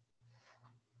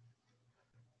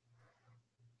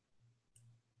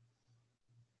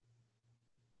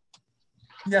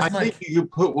 Yes, I Mike. think you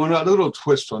could put one little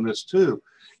twist on this too.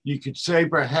 You could say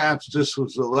perhaps this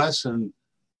was a lesson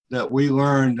that we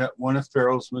learned, that one of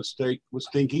Pharaoh's mistakes was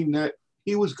thinking that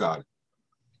he was God.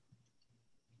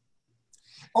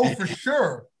 Oh, for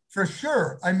sure, for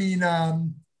sure. I mean,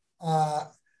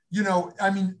 you know, I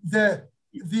mean, the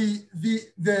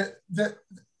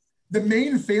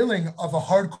main failing of a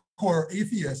hardcore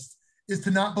atheist is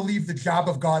to not believe the job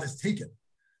of God is taken.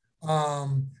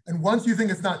 And once you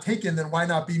think it's not taken, then why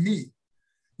not be me?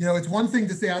 You know, it's one thing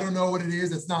to say, I don't know what it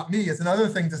is, it's not me. It's another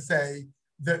thing to say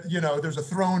that, you know, there's a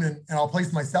throne and I'll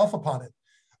place myself upon it.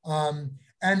 And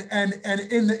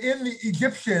in the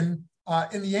Egyptian,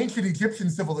 in the ancient Egyptian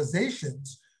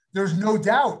civilizations, there's no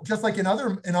doubt, just like in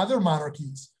other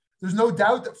monarchies, there's no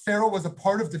doubt that Pharaoh was a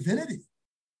part of divinity.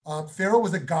 Pharaoh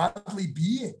was a godly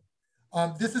being.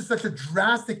 This is such a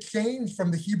drastic change from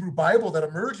the Hebrew Bible that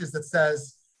emerges that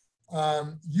says,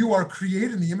 you are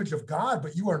created in the image of God,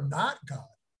 but you are not God.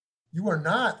 You are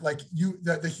not like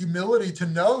the humility to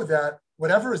know that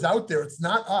whatever is out there, it's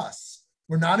not us.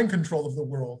 We're not in control of the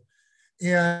world.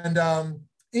 And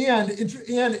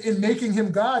in making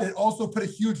him God, it also put a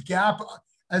huge gap,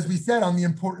 as we said, on the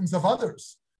importance of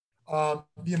others, the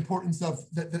importance of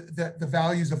the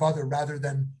values of other, rather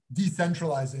than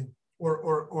decentralizing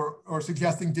or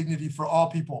suggesting dignity for all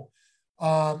people.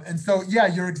 And so, yeah,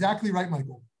 you're exactly right,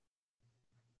 Michael.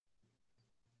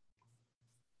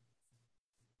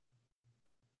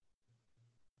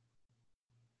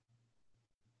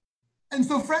 And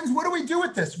so, friends, what do we do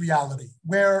with this reality?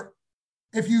 Where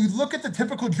if you look at the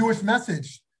typical Jewish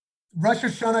message, Rosh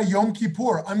Hashanah, Yom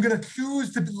Kippur, I'm going to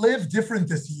choose to live different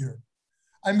this year.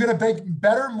 I'm going to make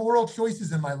better moral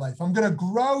choices in my life. I'm going to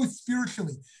grow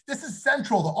spiritually. This is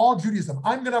central to all Judaism.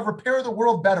 I'm going to repair the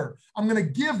world better. I'm going to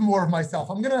give more of myself.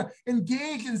 I'm going to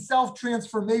engage in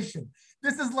self-transformation.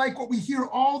 This is like what we hear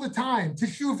all the time,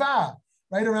 teshuvah,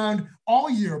 right around all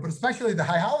year, but especially the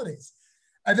high holidays.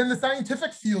 And then the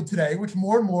scientific field today, which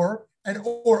more and more,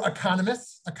 or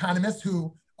economists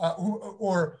who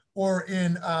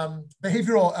in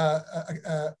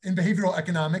behavioral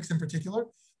economics in particular,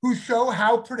 who show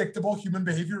how predictable human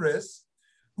behavior is,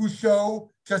 who show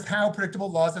just how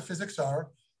predictable laws of physics are,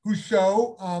 who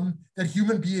show that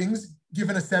human beings,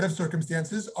 given a set of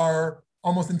circumstances, are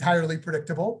almost entirely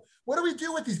predictable. What do we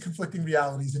do with these conflicting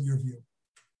realities in your view?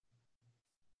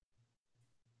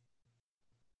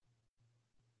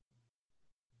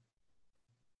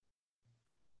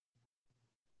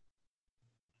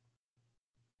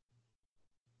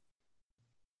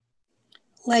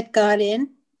 Let God in.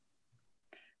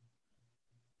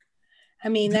 I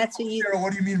mean, that's what you... Sarah,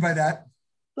 what do you mean by that?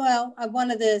 Well,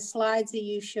 one of the slides that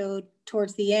you showed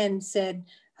towards the end said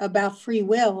about free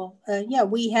will. Yeah,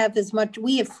 we have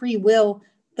free will.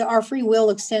 Our free will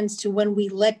extends to when we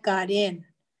let God in.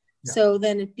 Yeah. So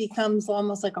then it becomes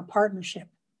almost like a partnership.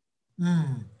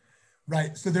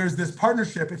 Right. So there's this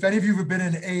partnership. If any of you have been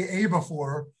in AA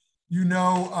before, you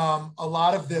know a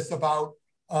lot of this about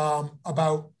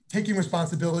taking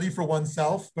responsibility for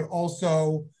oneself, but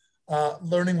also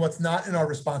learning what's not in our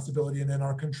responsibility and in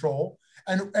our control.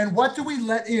 And what do we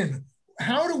let in?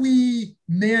 How do we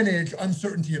manage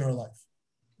uncertainty in our life?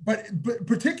 But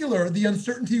particular, the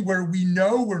uncertainty where we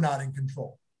know we're not in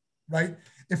control, right?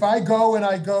 If I go, and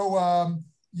I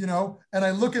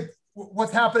look at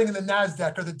what's happening in the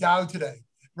NASDAQ or the Dow today,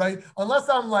 right? Unless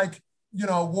I'm like,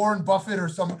 Warren Buffett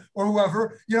or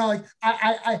whoever, like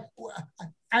I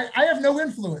have no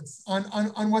influence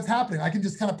on what's happening. I can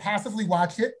just kind of passively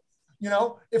watch it.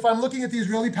 If I'm looking at the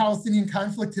Israeli-Palestinian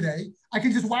conflict today, I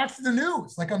can just watch the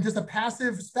news. Like I'm just a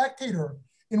passive spectator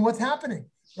in what's happening,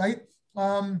 right?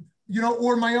 Or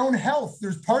my own health.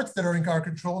 There's parts that are in our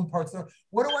control and parts that are.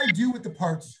 What do I do with the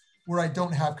parts where I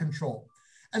don't have control?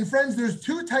 And friends, there's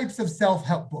two types of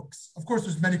self-help books. Of course,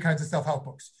 there's many kinds of self-help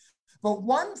books. But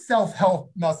one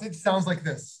self-help message sounds like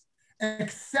this: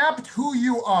 accept who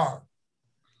you are.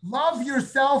 Love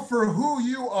yourself for who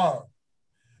you are.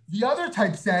 The other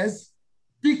type says,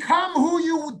 become who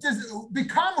you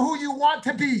want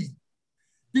to be.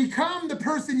 Become the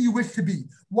person you wish to be.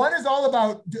 One is all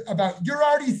about you're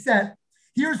already set.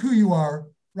 Here's who you are,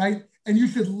 right? And you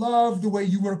should love the way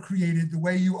you were created, the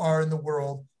way you are in the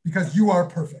world, because you are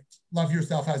perfect. Love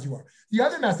yourself as you are. The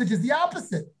other message is the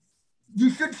opposite. You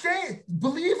should change.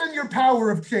 Believe in your power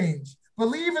of change.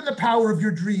 Believe in the power of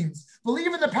your dreams.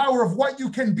 Believe in the power of what you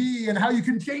can be and how you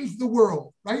can change the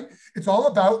world, right? It's all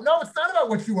about, no, it's not about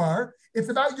what you are. It's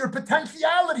about your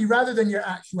potentiality rather than your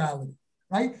actuality,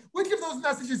 right? Which of those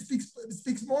messages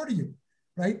speaks more to you,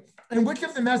 right? And which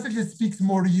of the messages speaks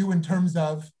more to you in terms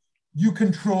of you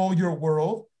control your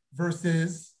world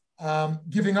versus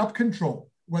giving up control,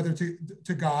 whether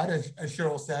to God, as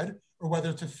Cheryl said, or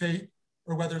whether to fate,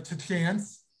 or whether to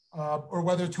chance, or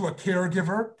whether to a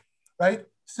caregiver, right?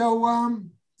 So,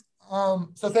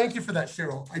 so thank you for that,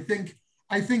 Cheryl.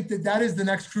 I think that is the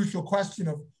next crucial question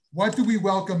of what do we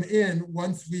welcome in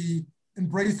once we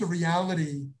embrace a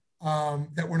reality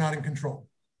that we're not in control.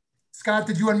 Scott,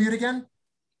 did you unmute again?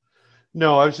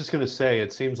 No, I was just going to say,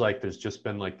 it seems like there's just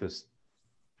been like this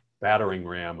battering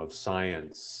ram of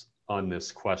science on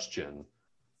this question.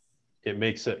 It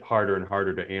makes it harder and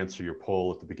harder to answer your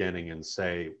poll at the beginning and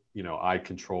say, I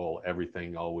control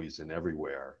everything, always and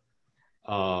everywhere.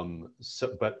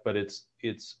 But it's,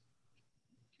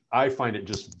 I find it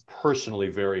just personally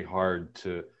very hard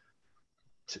to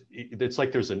it's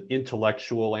like there's an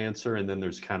intellectual answer and then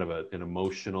there's kind of an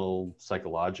emotional,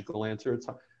 psychological answer.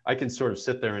 I can sort of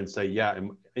sit there and say, yeah,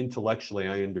 intellectually,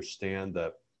 I understand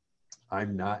that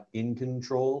I'm not in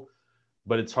control,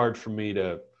 but it's hard for me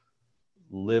to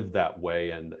live that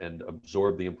way and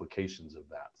absorb the implications of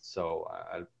that. So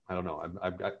I don't know.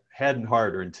 I've got head and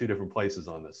heart are in two different places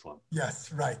on this one.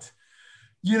 Yes, right.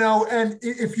 And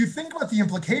if you think about the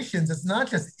implications, it's not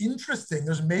just interesting.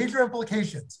 There's major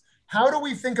implications. How do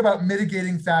we think about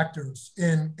mitigating factors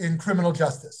in criminal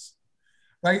justice,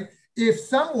 right? If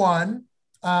someone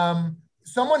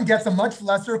gets a much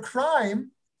lesser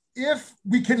crime, if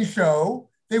we can show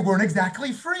they weren't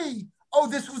exactly free. Oh,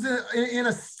 this was in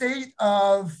a state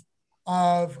of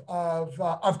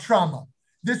trauma.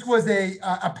 This was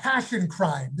a passion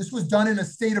crime. This was done in a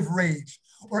state of rage.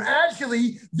 Or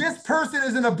actually, this person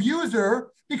is an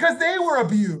abuser because they were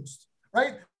abused,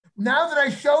 right? Now that I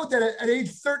showed that at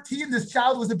age 13, this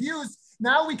child was abused,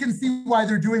 now we can see why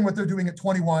they're doing what they're doing at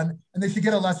 21, and they should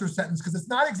get a lesser sentence because it's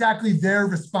not exactly their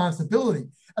responsibility,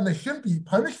 and they shouldn't be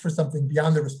punished for something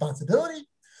beyond their responsibility.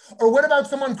 Or what about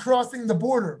someone crossing the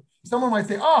border? Someone might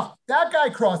say, oh, that guy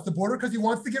crossed the border because he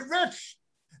wants to get rich.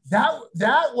 That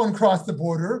one crossed the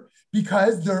border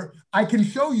because I can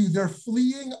show you they're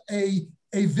fleeing a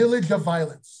village of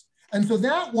violence. And so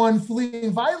that one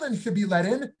fleeing violence should be let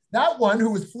in. That one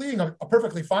who was fleeing a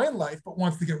perfectly fine life but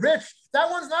wants to get rich,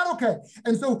 that one's not okay.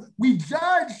 And so we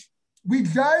judge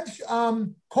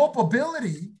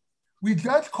culpability. We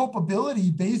judge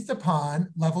culpability based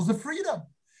upon levels of freedom.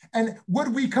 And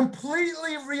would we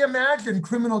completely reimagine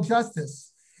criminal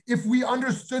justice if we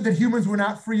understood that humans were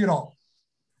not free at all?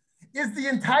 Is the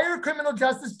entire criminal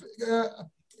justice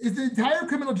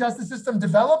system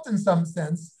developed in some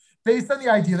sense based on the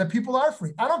idea that people are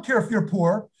free? I don't care if you're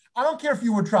poor. I don't care if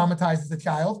you were traumatized as a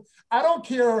child. I don't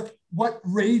care what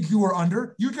rage you were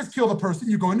under. You just kill the person,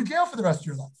 you go into jail for the rest of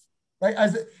your life, right?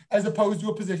 As opposed to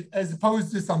a position, as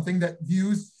opposed to something that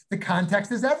views the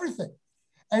context as everything.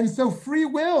 And so free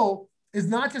will is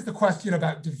not just a question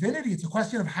about divinity, it's a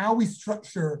question of how we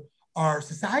structure our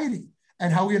society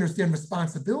and how we understand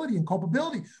responsibility and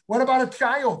culpability. What about a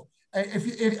child?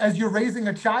 If as you're raising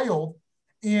a child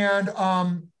and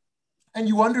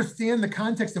you understand the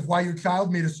context of why your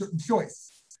child made a certain choice,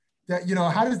 that, you know,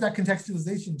 how does that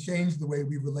contextualization change the way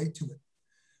we relate to it?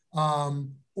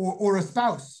 Or a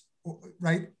spouse,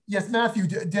 right? Yes, Matthew,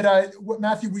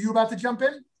 Matthew, were you about to jump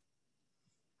in?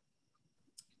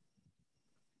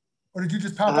 Or did you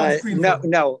just pop on screen?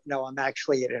 No, I'm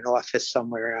actually in an office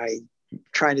somewhere. I'm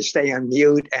trying to stay on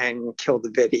mute and kill the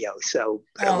video. So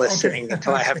I'm listening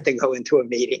until I have to go into a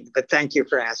meeting. But thank you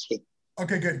for asking.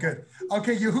 Okay, good.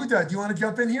 Okay, Yehuda, do you want to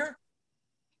jump in here?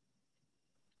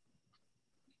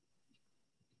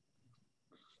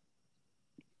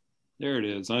 There it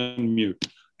is, unmute.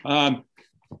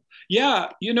 Yeah,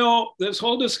 you know, this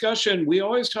whole discussion, we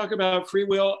always talk about free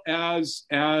will as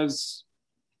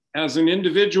an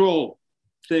individual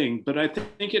thing, but I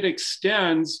think it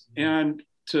extends and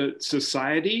to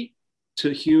society,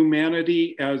 to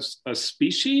humanity as a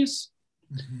species.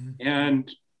 And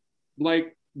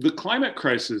like the climate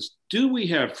crisis, do we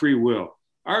have free will?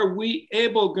 Are we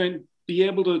going to be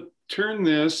able to turn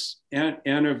this and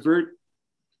avert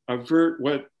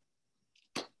what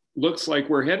looks like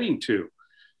we're heading to?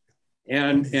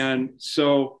 And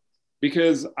so,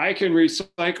 because I can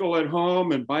recycle at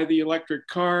home and buy the electric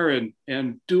car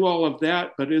and do all of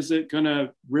that, but is it going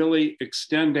to really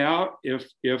extend out if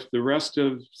the rest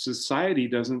of society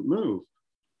doesn't move?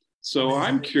 So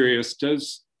I'm curious,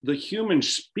 does the human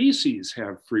species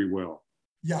have free will?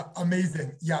 Yeah,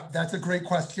 amazing. Yeah, that's a great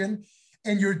question.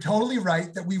 And you're totally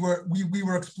right that we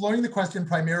were exploring the question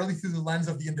primarily through the lens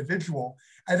of the individual.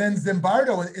 And then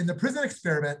Zimbardo in the prison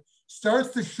experiment starts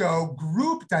to show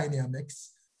group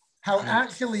dynamics, how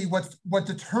actually what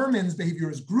determines behavior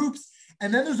is groups.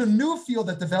 And then there's a new field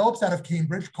that develops out of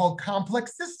Cambridge called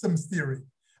complex systems theory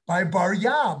by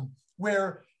Bar-Yam,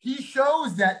 where he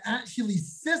shows that actually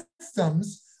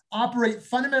systems operate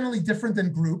fundamentally different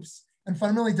than groups and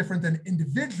fundamentally different than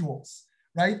individuals,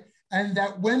 right? And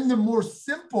that when the more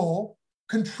simple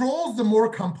controls the more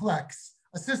complex,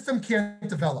 a system can't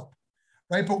develop,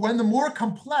 right? But when the more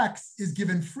complex is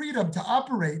given freedom to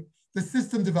operate, the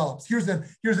system develops. Here's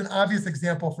an obvious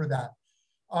example for that.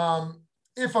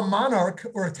 If a monarch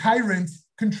or a tyrant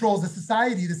controls the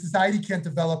society can't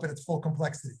develop in its full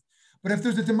complexity. But if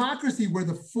there's a democracy where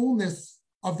the fullness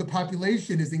of the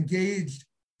population is engaged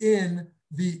in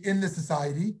the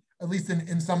society, at least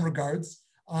in some regards,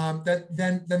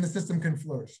 then the system can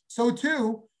flourish. So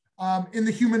too, in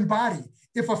the human body,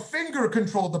 if a finger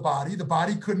controlled the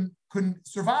body couldn't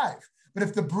survive. But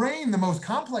if the brain, the most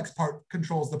complex part,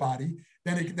 controls the body,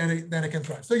 then it can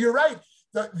thrive. So you're right.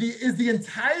 Is the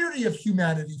entirety of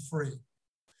humanity free?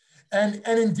 And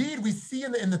indeed, we see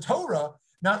in the Torah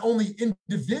not only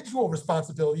individual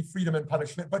responsibility, freedom and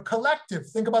punishment, but collective.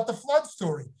 Think about the flood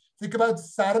story. Think about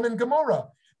Sodom and Gomorrah.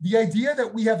 The idea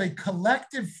that we have a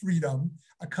collective freedom,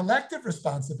 a collective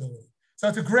responsibility. So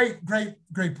it's a great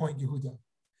point, Yehuda.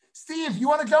 Steve, you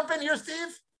want to jump in here,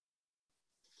 Steve?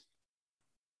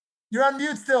 You're on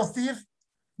mute still, Steve.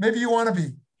 Maybe you want to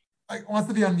be. Wants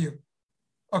to be on mute.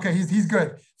 Okay, he's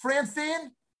good.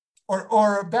 Francine,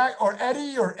 or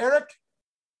Eddie, or Eric.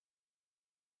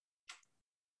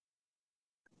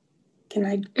 Can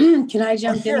I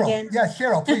jump in again? Yeah,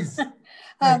 Cheryl, please.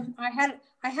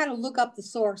 I had to look up the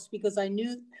source because I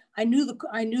knew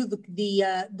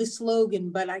the slogan,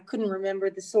 but I couldn't remember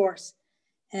the source.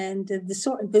 And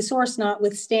the source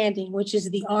notwithstanding, which is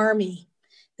the Army,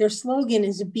 their slogan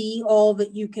is "Be all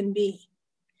that you can be."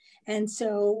 And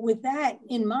so with that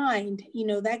in mind,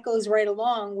 that goes right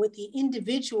along with the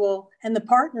individual and the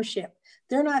partnership.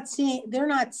 They're not saying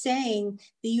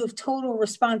that you have total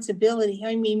responsibility.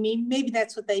 I mean, maybe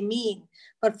that's what they mean.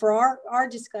 But for our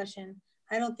discussion,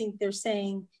 I don't think they're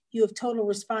saying you have total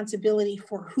responsibility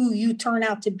for who you turn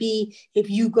out to be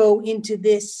if you go into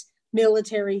this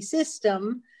military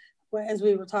system, as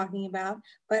we were talking about.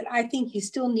 But I think you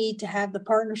still need to have the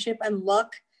partnership and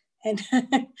luck and,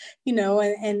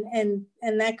 and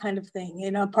that kind of thing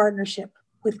in a partnership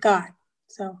with God.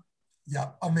 So.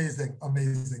 Yeah, amazing.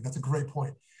 That's a great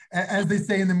point. As they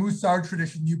say in the Musar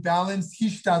tradition, you balance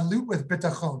hishtadlut with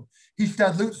bitachon.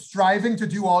 Hishtadlut, striving to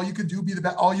do all you can do, be the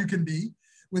best, all you can be,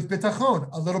 with bitachon,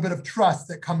 a little bit of trust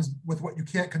that comes with what you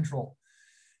can't control.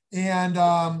 And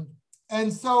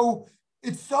so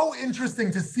it's so interesting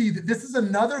to see that this is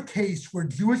another case where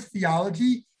Jewish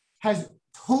theology has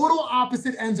total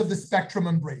opposite ends of the spectrum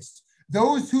embraced.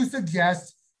 Those who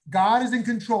suggest God is in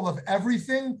control of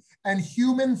everything, and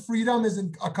human freedom is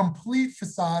a complete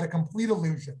facade, a complete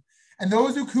illusion. And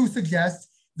those who suggest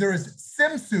there is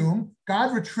Simsum,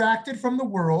 God retracted from the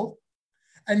world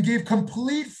and gave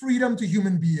complete freedom to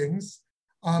human beings,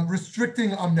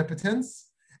 restricting omnipotence,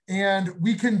 and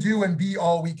we can do and be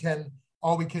all we can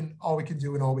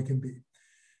do and all we can be.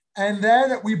 And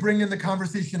then we bring in the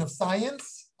conversation of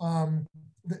science,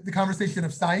 the conversation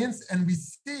of science, and we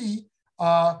see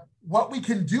what we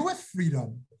can do with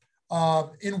freedom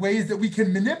in ways that we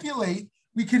can manipulate.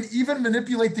 We can even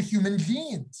manipulate the human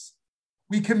genes.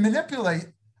 We can manipulate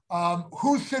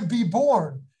who should be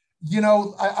born.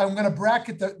 I'm going to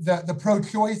bracket the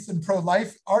pro-choice and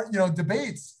pro-life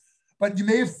debates, but you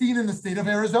may have seen in the state of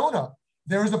Arizona,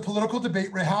 there is a political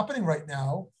debate happening right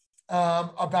now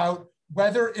about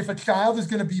whether, if a child is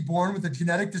going to be born with a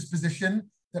genetic disposition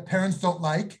that parents don't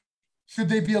like, should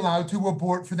they be allowed to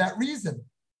abort for that reason?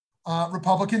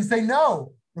 Republicans say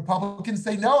no. Republicans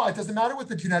say no, it doesn't matter what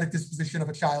the genetic disposition of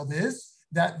a child is,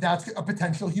 that's a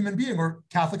potential human being, or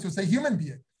Catholics would say human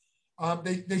being.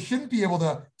 They shouldn't be able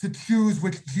to choose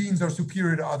which genes are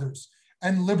superior to others.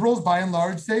 And liberals, by and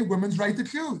large, say women's right to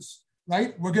choose,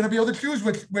 right? We're going to be able to choose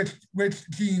which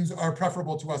genes are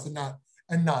preferable to us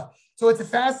and not. So it's a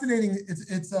fascinating,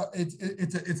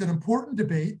 it's an important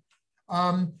debate.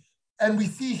 And we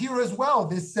see here as well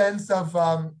this sense of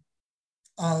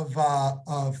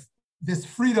this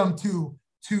freedom to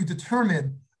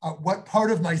determine what part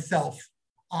of myself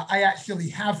I actually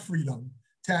have freedom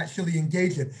to actually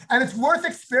engage in. And it's worth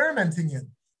experimenting in,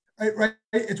 right?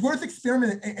 It's worth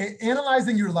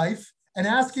analyzing your life and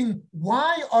asking,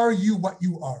 why are you what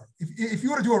you are? If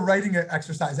you were to do a writing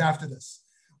exercise after this,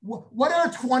 what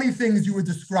are 20 things you would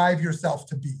describe yourself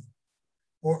to be?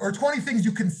 Or 20 things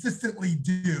you consistently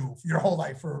do your whole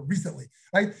life or recently,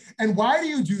 right? And why do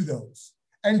you do those?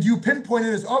 And do you pinpoint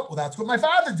it as, oh, well, that's what my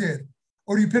father did?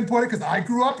 Or do you pinpoint it because I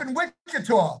grew up in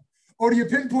Wichita? Or do you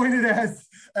pinpoint it as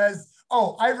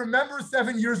oh, I remember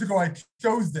 7 years ago I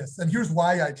chose this, and here's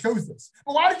why I chose this.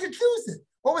 But why did you choose it?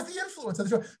 What was the influence of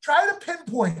the show? Try to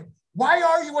pinpoint, why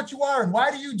are you what you are, and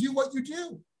why do you do what you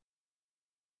do?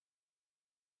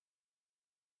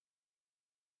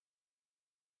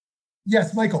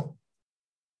 Yes, Michael.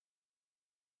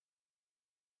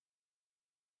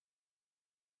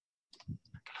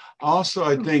 Also,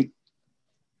 I think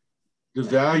the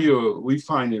value we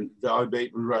find in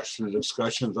validate and Russian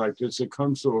discussions like this, it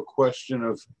comes to a question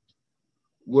of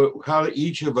how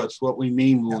each of us, what we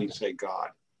mean when we say God,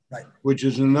 right? Which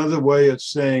is another way of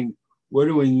saying, what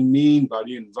do we mean by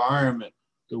the environment,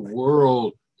 the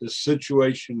world, the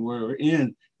situation we're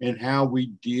in, and how we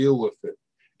deal with it,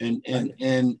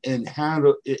 and how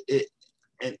to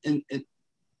and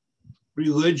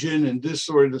religion and this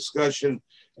sort of discussion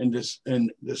and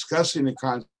discussing the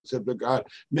concept of God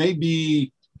may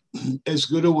be as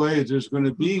good a way as there's going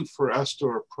to be for us to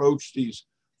approach these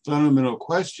fundamental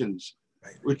questions,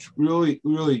 which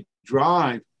really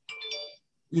drive,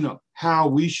 how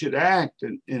we should act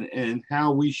and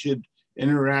how we should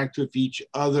interact with each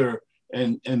other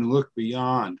and look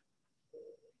beyond.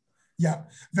 Yeah,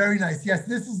 very nice. Yes,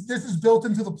 this is built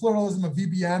into the pluralism of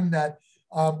VBM that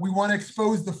we want to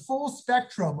expose the full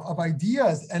spectrum of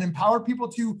ideas and empower people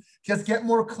to just get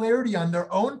more clarity on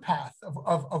their own path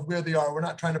of where they are. We're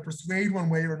not trying to persuade one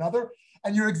way or another.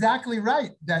 And you're exactly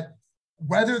right that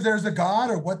whether there's a God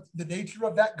or what the nature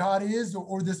of that God is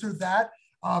or this or that,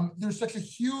 there's such a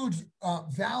huge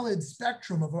valid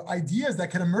spectrum of ideas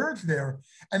that can emerge there.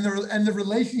 And the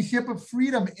relationship of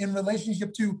freedom in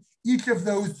relationship to each of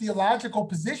those theological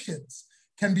positions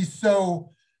can be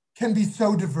so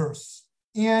diverse.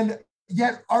 And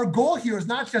yet our goal here is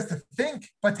not just to think,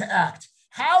 but to act.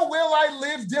 How will I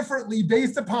live differently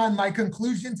based upon my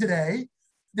conclusion today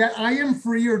that I am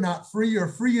free or not free, or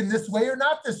free in this way or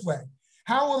not this way?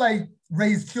 How will I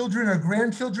raise children or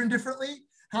grandchildren differently?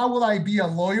 How will I be a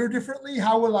lawyer differently?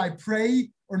 How will I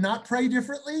pray or not pray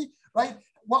differently, right?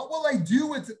 What will I do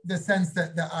with the sense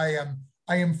that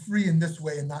I am free in this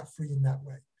way and not free in that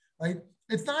way, right?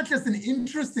 It's not just an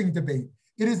interesting debate.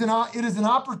 It is an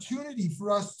opportunity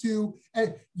for us to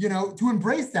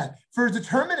embrace that. For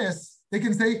determinists, they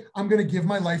can say, I'm going to give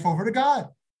my life over to God,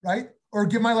 right? Or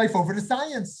give my life over to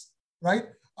science, right?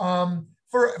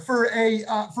 For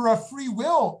a free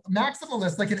will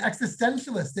maximalist, like an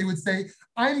existentialist, they would say,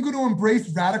 I'm going to embrace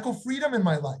radical freedom in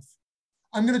my life.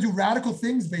 I'm going to do radical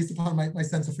things based upon my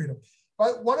sense of freedom.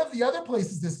 But one of the other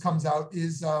places this comes out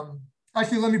is,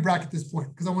 actually, let me bracket this point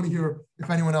because I want to hear if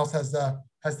anyone else has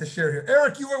to share here.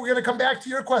 Eric, we're going to come back to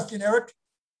your question, Eric.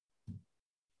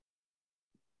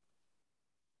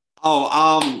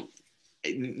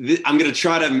 I'm going to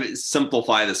try to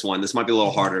simplify this one. This might be a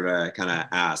little harder to kind of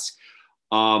ask.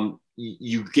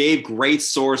 You gave great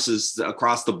sources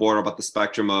across the board about the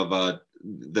spectrum of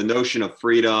the notion of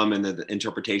freedom and the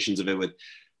interpretations of it with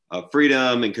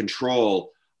freedom and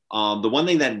control. The one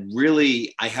thing that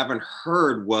really I haven't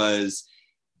heard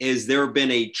is there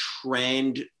been a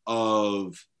trend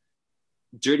of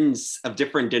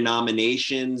different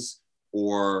denominations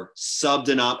or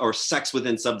sects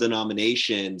within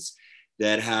sub-denominations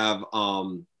that have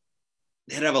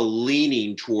a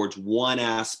leaning towards one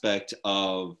aspect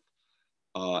of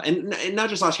and not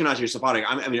just Ashkenazi or Sephardic.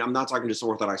 I mean, I'm not talking just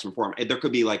Orthodox Reform. There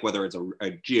could be like whether it's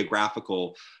a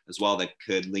geographical as well that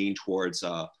could lean towards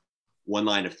one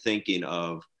line of thinking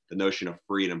of the notion of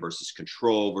freedom versus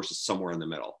control versus somewhere in the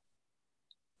middle.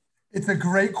 It's a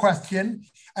great question,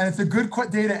 and it's a good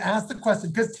day to ask the question,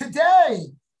 because today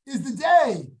is the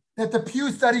day that the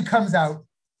Pew study comes out,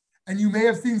 and you may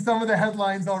have seen some of the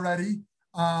headlines already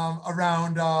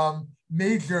around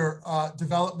major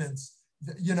developments.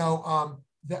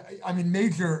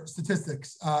 Major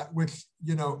statistics, which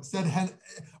said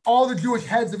all the Jewish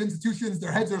heads of institutions,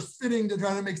 their heads are spinning. They're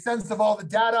trying to make sense of all the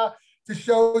data to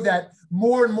show that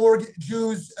more and more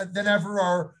Jews than ever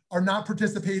are not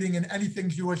participating in anything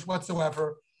Jewish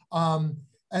whatsoever.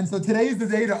 And so today is the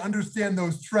day to understand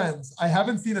those trends. I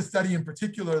haven't seen a study in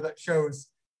particular that shows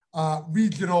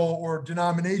regional or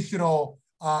denominational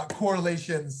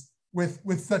correlations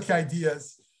with such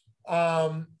ideas.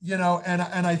 And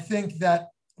I think that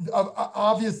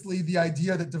obviously the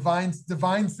idea that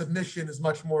divine submission is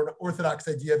much more an Orthodox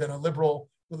idea than a liberal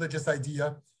religious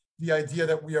idea. The idea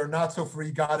that we are not so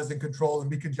free, God is in control, and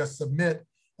we can just submit.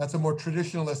 That's a more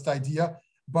traditionalist idea,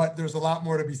 but there's a lot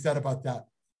more to be said about that.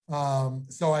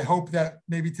 So I hope that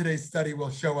maybe today's study will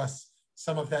show us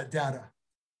some of that data.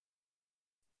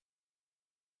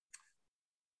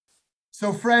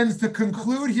 So friends, to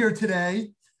conclude here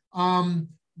today,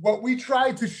 what we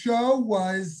tried to show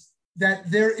was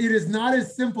that it is not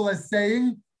as simple as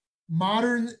saying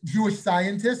modern Jewish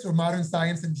scientists or modern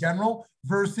science in general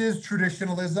versus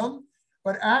traditionalism,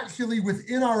 but actually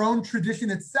within our own tradition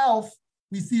itself,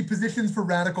 we see positions for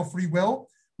radical free will,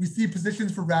 we see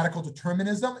positions for radical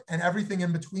determinism and everything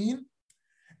in between.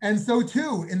 And so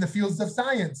too, in the fields of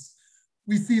science,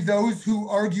 we see those who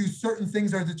argue certain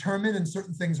things are determined and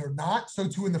certain things are not. So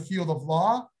too in the field of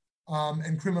law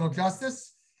and criminal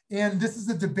justice. And this is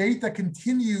a debate that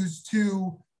continues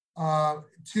to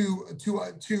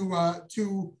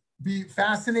be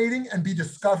fascinating and be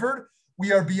discovered.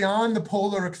 We are beyond the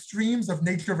polar extremes of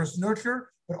nature versus nurture,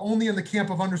 but only in the camp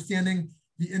of understanding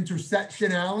the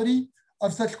intersectionality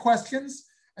of such questions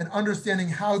and understanding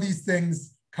how these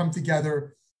things come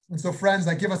together. And so friends,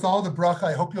 I give us all the bracha.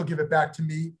 I hope you'll give it back to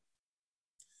me,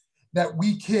 that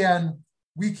we can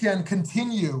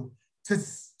continue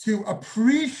to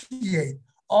appreciate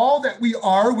all that we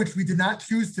are, which we did not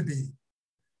choose to be,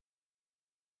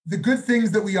 the good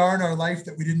things that we are in our life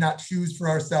that we did not choose for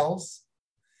ourselves,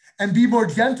 and be more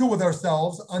gentle with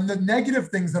ourselves on the negative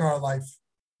things in our life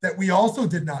that we also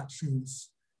did not choose,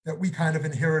 that we kind of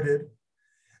inherited,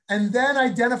 and then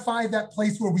identify that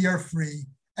place where we are free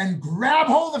and grab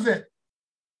hold of it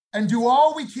and do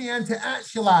all we can to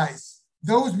actualize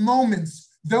those moments,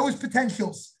 those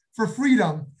potentials for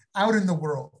freedom out in the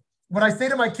world. What I say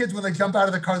to my kids when they jump out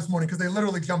of the car this morning, because they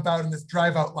literally jump out in this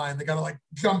drive-out line, they got to like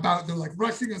jump out, they're like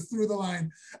rushing us through the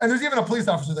line. And there's even a police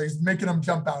officer there, he's making them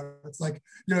jump out. It's like,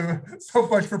 so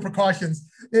much for precautions,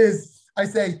 is I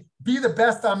say, be the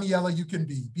best Amiela you can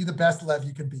be the best Lev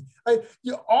you can be. Right?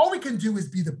 All we can do is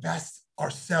be the best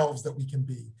ourselves that we can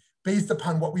be, based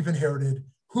upon what we've inherited,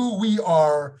 who we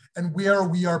are, and where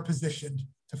we are positioned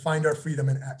to find our freedom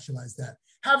and actualize that.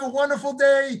 Have a wonderful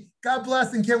day. God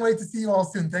bless, and can't wait to see you all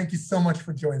soon. Thank you so much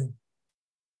for joining.